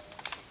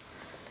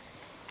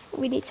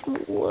 We need some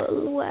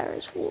wool. Where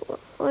is wool?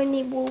 I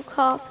need wool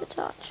carpet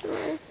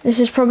actually. This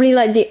is probably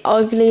like the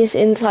ugliest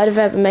inside I've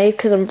ever made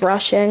because I'm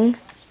rushing.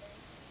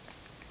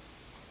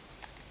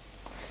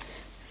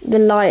 The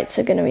lights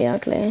are gonna be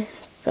ugly,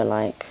 but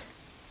like,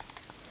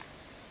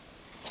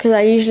 because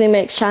I usually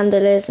make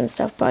chandeliers and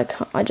stuff, but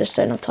I just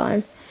don't have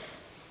time.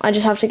 I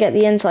just have to get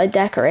the inside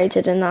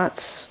decorated, and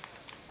that's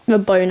a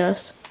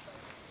bonus.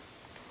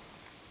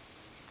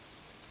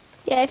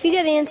 Yeah, if you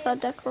get the inside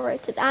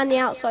decorated and the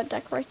outside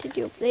decorated,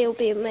 it'll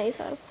be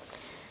amazing.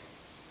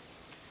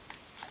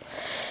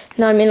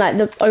 No, I mean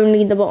like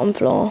only the bottom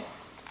floor.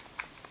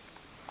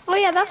 Oh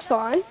yeah, that's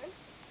fine.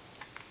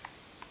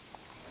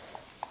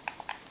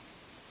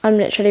 I'm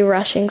literally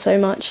rushing so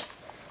much.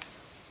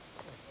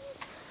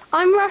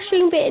 I'm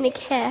rushing, but in a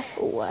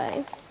careful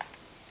way.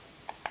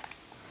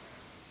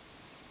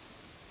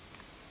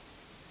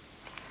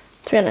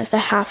 To be honest, I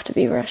have to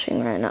be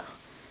rushing right now.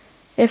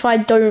 If I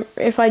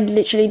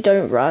literally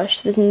don't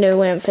rush, there's no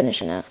way I'm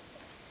finishing it.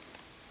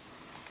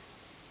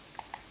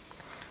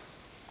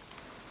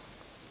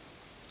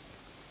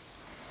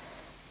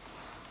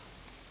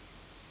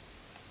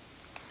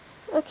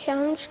 Okay,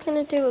 I'm just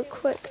gonna do a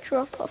quick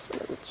drop off of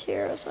the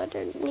materials I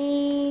don't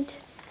need.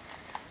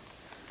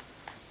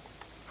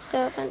 So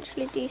they'll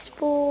eventually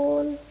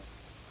despawn.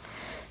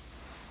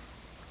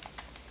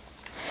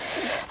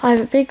 I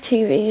have a big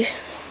TV.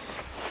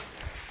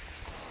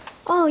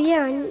 Oh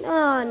yeah,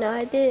 oh no,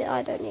 I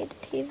don't need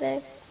a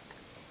TV.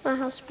 My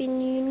house has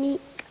been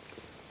unique.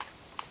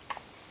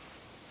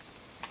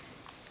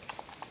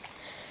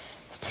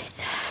 Let's take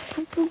that.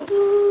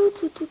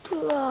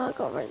 Oh, I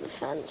got rid of the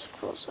fence, of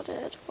course I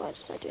did. Why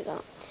did I do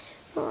that?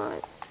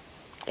 Alright,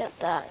 get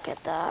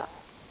that.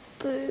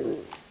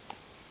 Boom.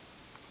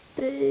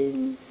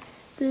 Boom.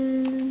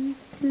 Boom.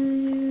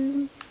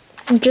 Boom.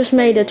 I've just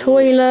made a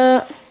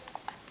toilet.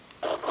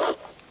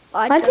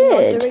 I'm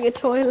did. not doing a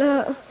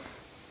toilet.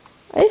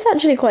 It's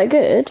actually quite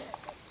good.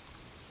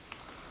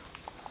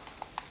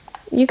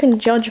 You can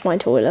judge my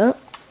toilet.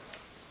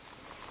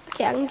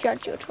 Okay, I can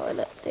judge your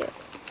toilet, dear.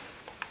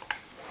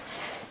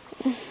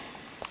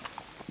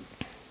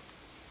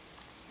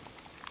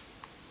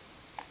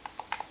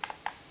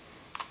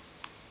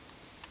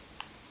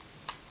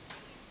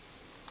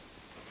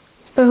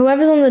 But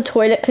whoever's on the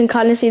toilet can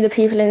kind of see the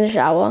people in the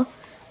shower.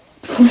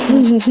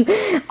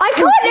 I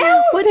can't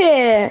help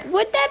it!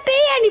 Would there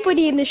be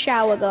anybody in the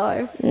shower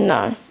though?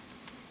 No.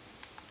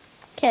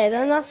 Okay,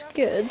 then that's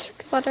good,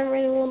 because I don't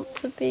really want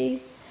to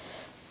be...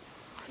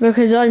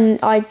 Because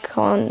I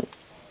can't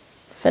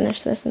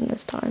finish this in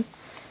this time.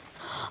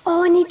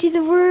 Oh, I need to do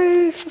the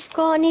roof. I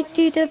forgot I need to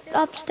do the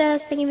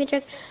upstairs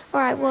thingy-majig.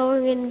 Alright, what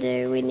we're going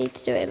to do, we need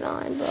to do it in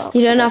 9 blocks.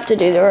 You don't have to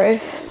do the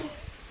roof.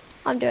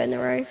 I'm doing the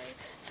roof.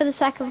 For the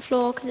second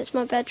floor, because it's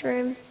my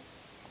bedroom.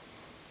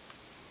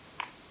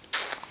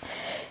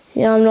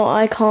 Yeah,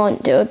 I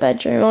can't do a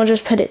bedroom. I'll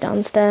just put it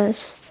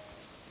downstairs.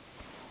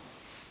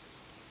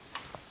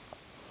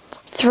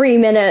 3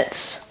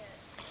 minutes.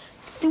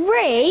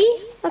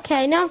 3?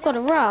 Okay, now I've got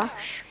to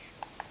rush.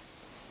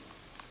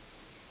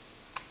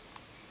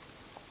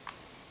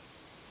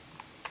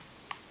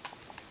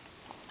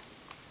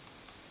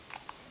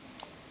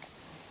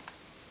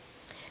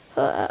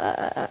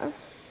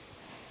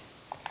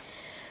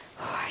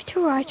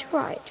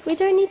 Alright. We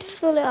don't need to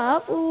fill it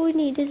up. All we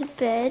need is a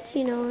bed,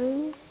 you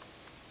know.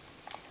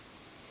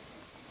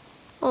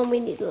 Oh, we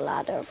need a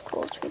ladder, of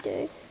course we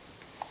do.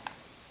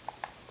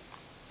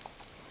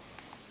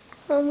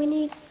 And we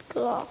need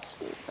glass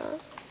in that.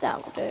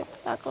 That will do.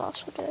 That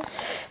glass will do.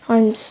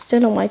 I'm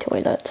still on my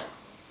toilet.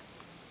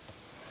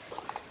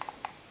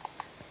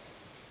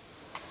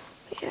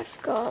 Yeah, I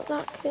forgot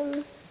that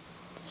can...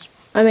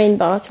 I mean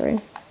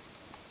bathroom.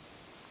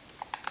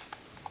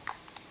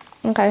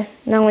 Okay,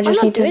 now I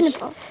just need to... I'm not doing the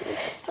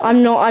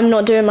bathroom. I'm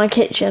not doing my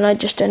kitchen. I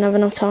just don't have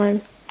enough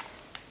time.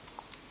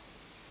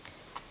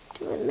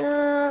 Doing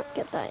that.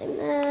 Get that in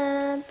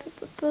there.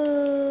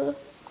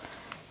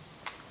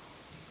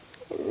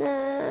 In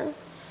there.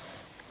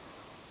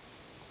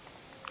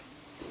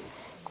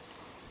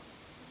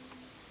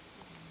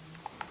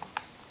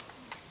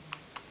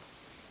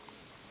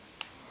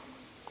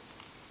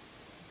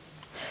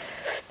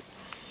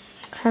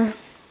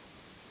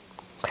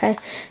 Okay,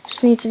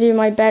 just need to do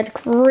my bed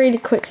really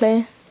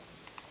quickly.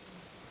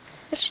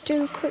 I should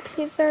do it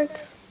quickly, very.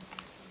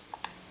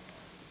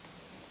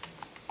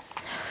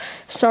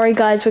 Sorry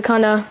guys, we're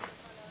kind of...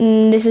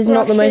 this is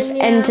not the most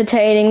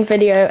entertaining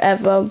video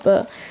ever,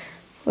 but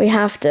we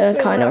have to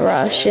kind of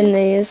rush in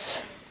these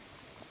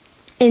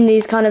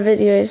kind of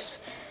videos.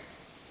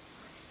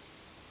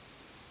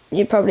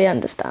 You probably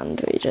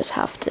understand, we just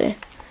have to.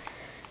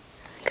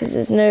 Because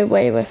there's no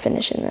way we're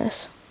finishing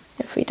this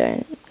if we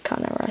don't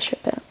kind of rush a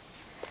bit.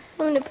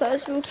 I'm going to put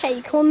some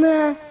cake on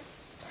there,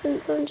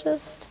 since I'm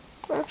just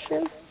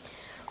rushing.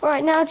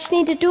 Alright, now I just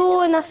need a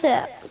door and that's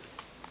it.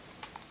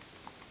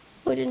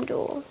 Wooden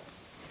door.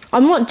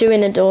 I'm not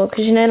doing a door,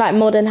 because you know like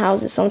modern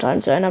houses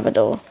sometimes don't have a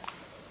door.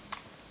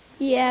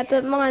 Yeah,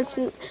 but mine's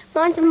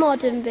a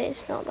modern, but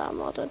it's not that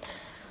modern.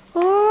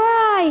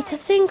 Alright, I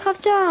think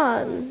I've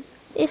done.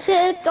 It's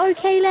an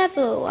okay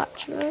level,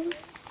 actually.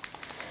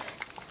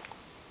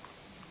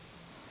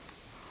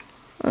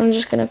 I'm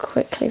just gonna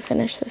quickly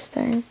finish this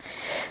thing.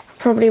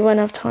 Probably won't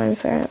have time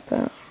for it,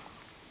 but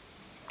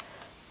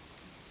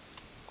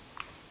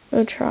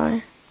we'll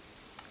try.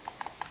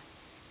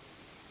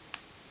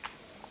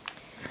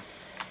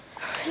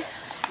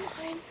 That's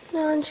fine.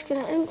 Now I'm just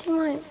gonna empty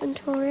my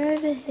inventory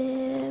over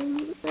here,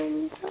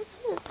 and that's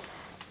it.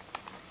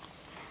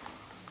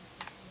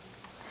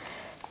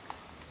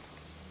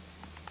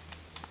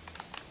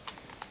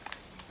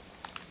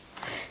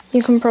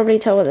 You can probably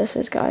tell what this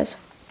is, guys.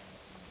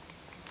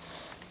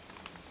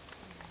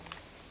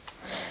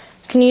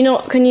 Can you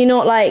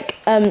not like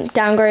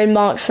downgrade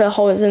marks for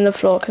holes in the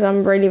floor, because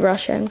I'm really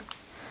rushing.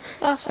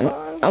 That's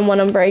fine. And when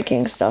I'm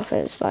breaking stuff,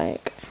 it's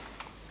like.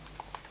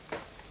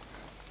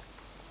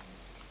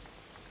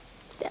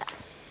 Yeah.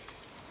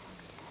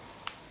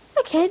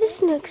 Okay, this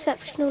is an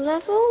exceptional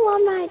level.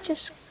 I might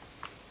just.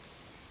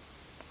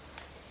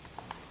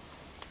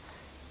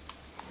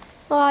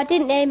 Oh, I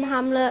didn't name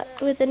Hamlet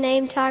with a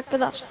name tag,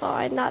 but that's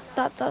fine.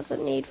 That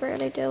doesn't need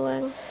really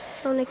doing.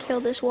 I'm gonna kill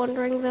this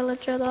wandering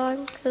villager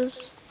though,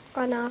 because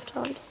I don't have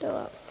time to do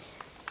it.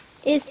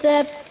 Is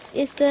the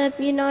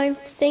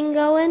thing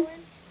going?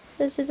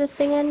 Is the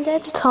thing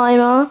ended?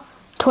 Timer,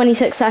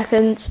 26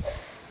 seconds.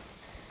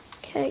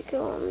 Okay,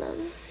 go on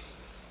then.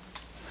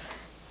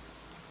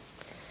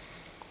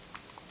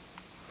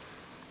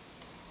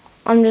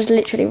 I'm just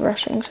literally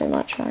rushing so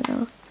much right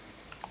now.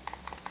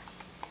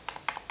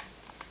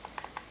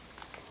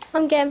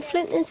 I'm getting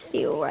flint and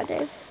steel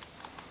ready.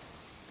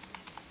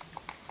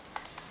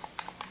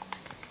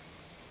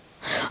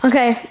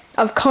 Okay,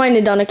 I've kind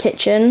of done a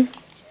kitchen.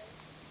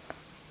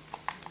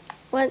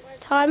 Went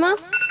timer?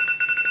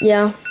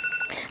 Yeah,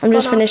 I'm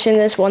just finishing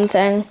this one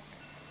thing.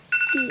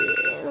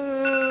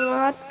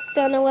 Yeah, I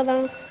don't know whether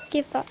I'm going to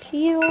give that to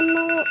you or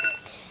not.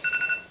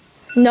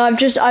 No,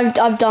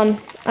 I've done.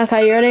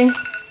 Okay, you ready?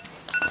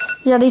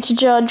 You ready to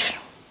judge?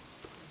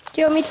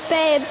 Do you want me to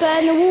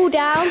burn the wall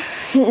down?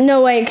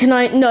 No, wait, can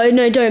I?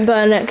 No, don't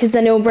burn it, because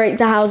then it'll break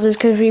the houses,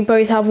 because we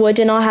both have wood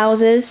in our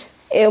houses.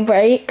 It'll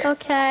break.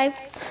 Okay.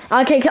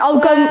 Okay,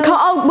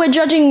 we're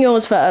judging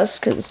yours first,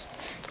 because,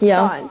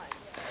 yeah. Fine.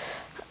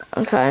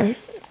 Okay.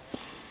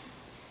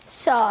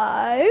 So,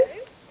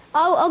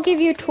 I'll give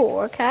you a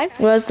tour, okay?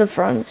 Where's the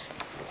front?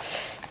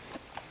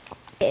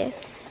 Here,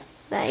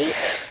 mate.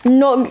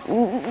 Not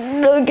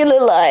gonna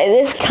lie,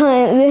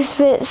 this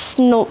bit's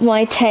not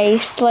my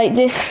taste. Like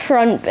this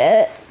front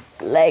bit,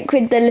 like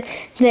with the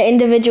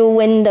individual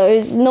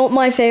windows, not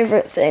my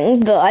favorite thing.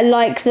 But I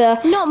like the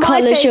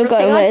colours you're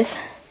going with.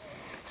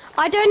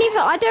 I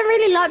don't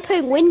really like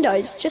putting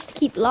windows just to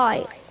keep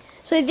light.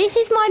 So this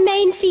is my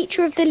main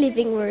feature of the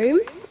living room.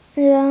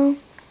 Yeah.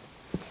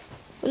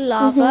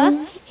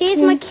 Lava.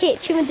 Here's my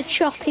kitchen with the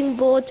chopping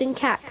boards and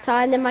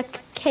cacti, and then my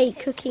cake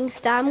cooking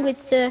stand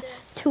with the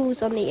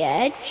tools on the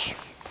edge.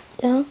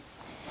 Yeah.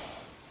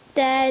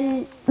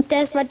 Then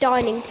there's my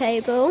dining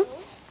table.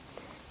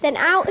 Then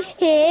out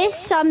here,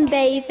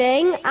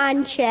 sunbathing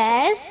and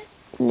chairs.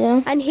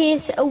 Yeah. And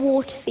here's a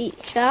water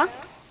feature.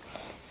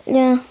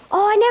 Yeah.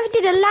 Oh, I never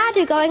did a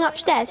ladder going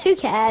upstairs. Who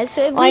cares?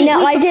 I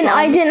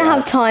didn't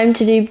have time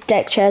to do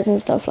deck chairs and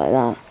stuff like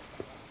that.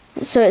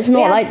 So it's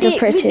not like the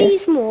prettiest. With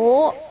these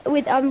more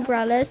with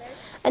umbrellas,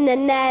 and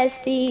then there's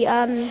the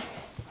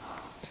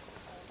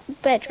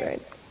bedroom.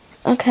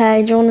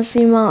 Okay, do you want to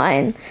see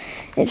mine?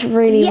 It's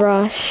really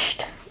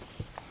rushed.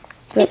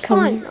 But it's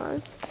fine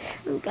though.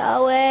 I'm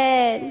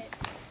going.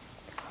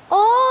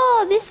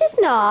 Oh, this is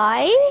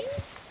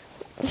nice.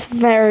 It's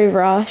very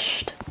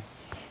rushed.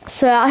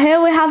 So out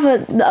here we have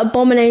the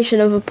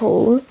abomination of a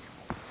pool.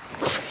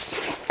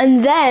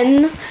 And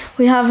then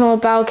we have our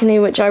balcony,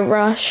 which I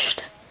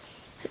rushed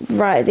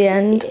right at the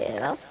end. Yeah,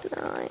 that's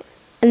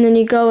nice. And then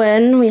you go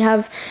in, we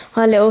have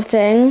our little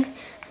thing.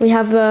 We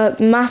have a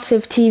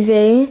massive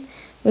TV.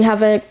 We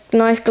have a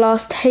nice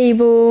glass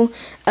table,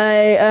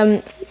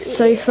 a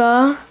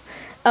sofa,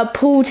 a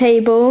pool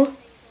table.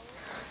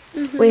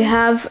 We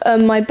have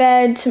my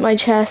bed, my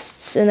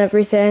chests and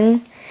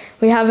everything.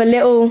 We have a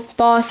little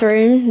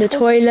bathroom, the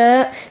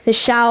toilet, the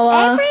shower.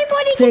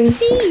 Everybody can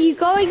see you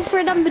going for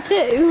a number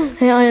 2.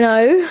 Yeah, I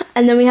know.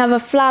 And then we have a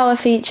flower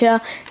feature,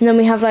 and then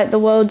we have like the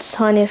world's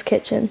tiniest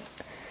kitchen.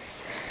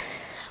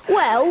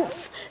 Well,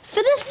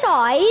 for the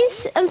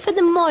size and for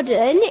the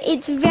modern,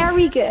 it's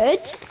very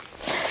good.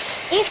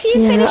 If you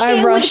finished it,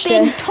 it would have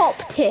been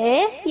top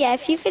tier. Yeah,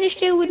 if you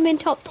finished it, it would have been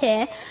top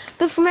tier.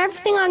 But from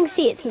everything I can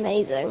see, it's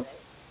amazing.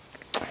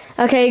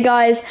 Okay,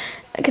 guys,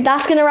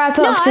 that's going to wrap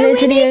up for this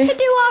video. No, we need to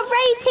do our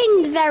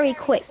ratings very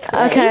quickly.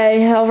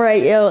 Okay, I'll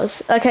rate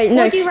yours. Okay,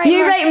 no, you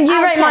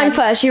rate mine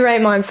first. You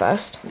rate mine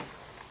first.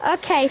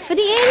 Okay, for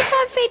the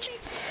inside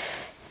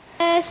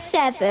feature,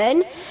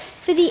 7.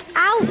 For the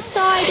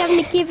outside, I'm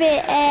going to give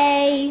it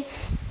a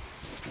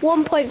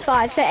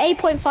 1.5, so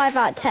 8.5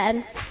 out of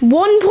 10.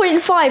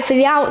 1.5 for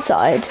the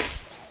outside?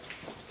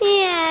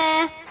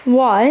 Yeah.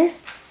 Why?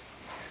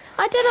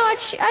 I don't know.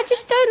 I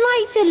just don't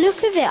like the look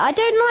of it.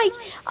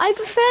 I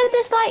prefer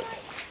this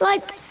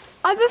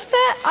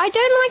I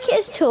don't like it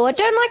as tall. I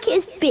don't like it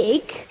as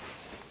big.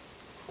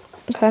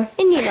 Okay.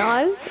 And you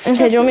know.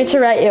 Okay, do you want me to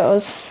rate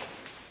yours?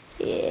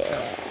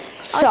 Yeah.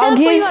 So I'll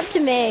teleport you up to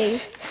me.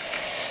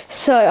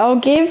 So I'll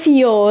give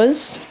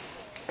yours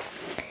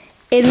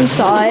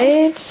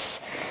insides.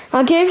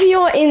 I'll give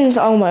your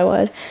oh my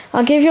word.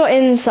 I'll give your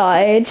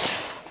insides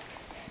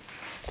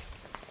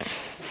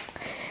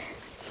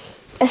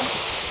a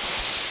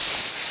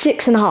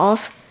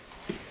 6.5.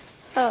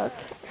 Okay.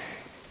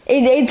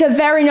 It's a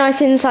very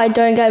nice inside,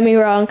 don't get me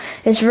wrong.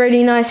 It's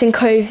really nice and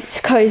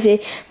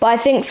cozy. But I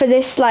think for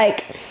this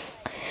like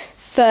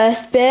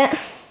first bit,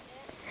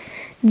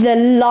 the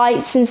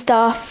lights and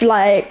stuff,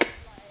 like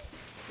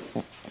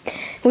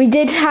we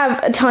did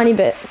have a tiny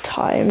bit of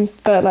time,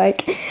 but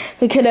like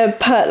we could have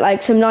put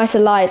like some nicer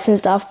lights and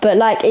stuff, but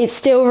like it's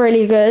still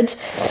really good.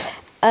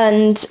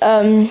 And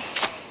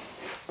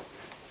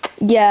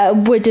yeah,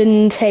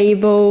 wooden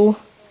table.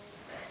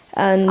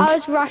 And I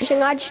was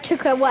rushing. I just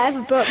took whatever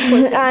book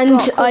was. And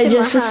was I in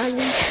just, my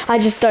hand. I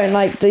just don't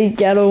like the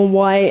yellow and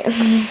white.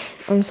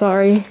 I'm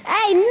sorry.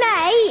 Hey,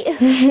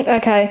 mate.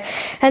 Okay,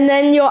 and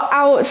then your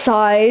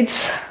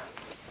outsides.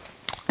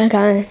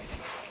 Okay.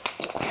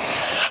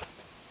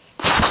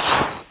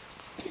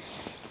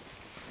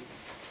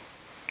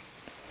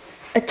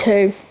 A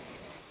 2.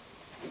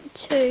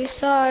 2,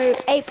 so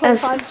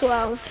 8.5 as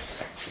well.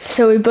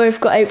 So we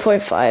both got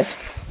 8.5.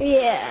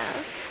 Yeah.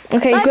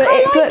 Okay, like, good. I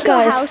like but your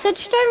guys, house. I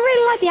just don't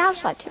really like the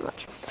outside too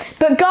much.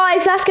 But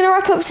guys, that's gonna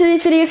wrap up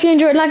today's video. If you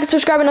enjoyed, like and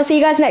subscribe, and I'll see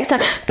you guys next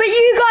time. But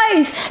you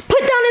guys, put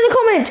down in the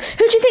comments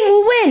who do you think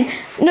will win?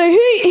 No, who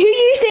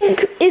you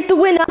think is the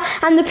winner,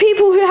 and the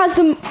people who has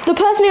the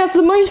person who has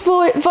the most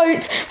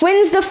votes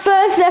wins the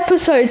first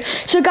episode.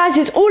 So guys,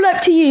 it's all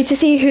up to you to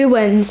see who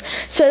wins.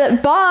 So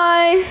that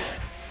bye.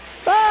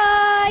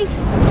 Bye.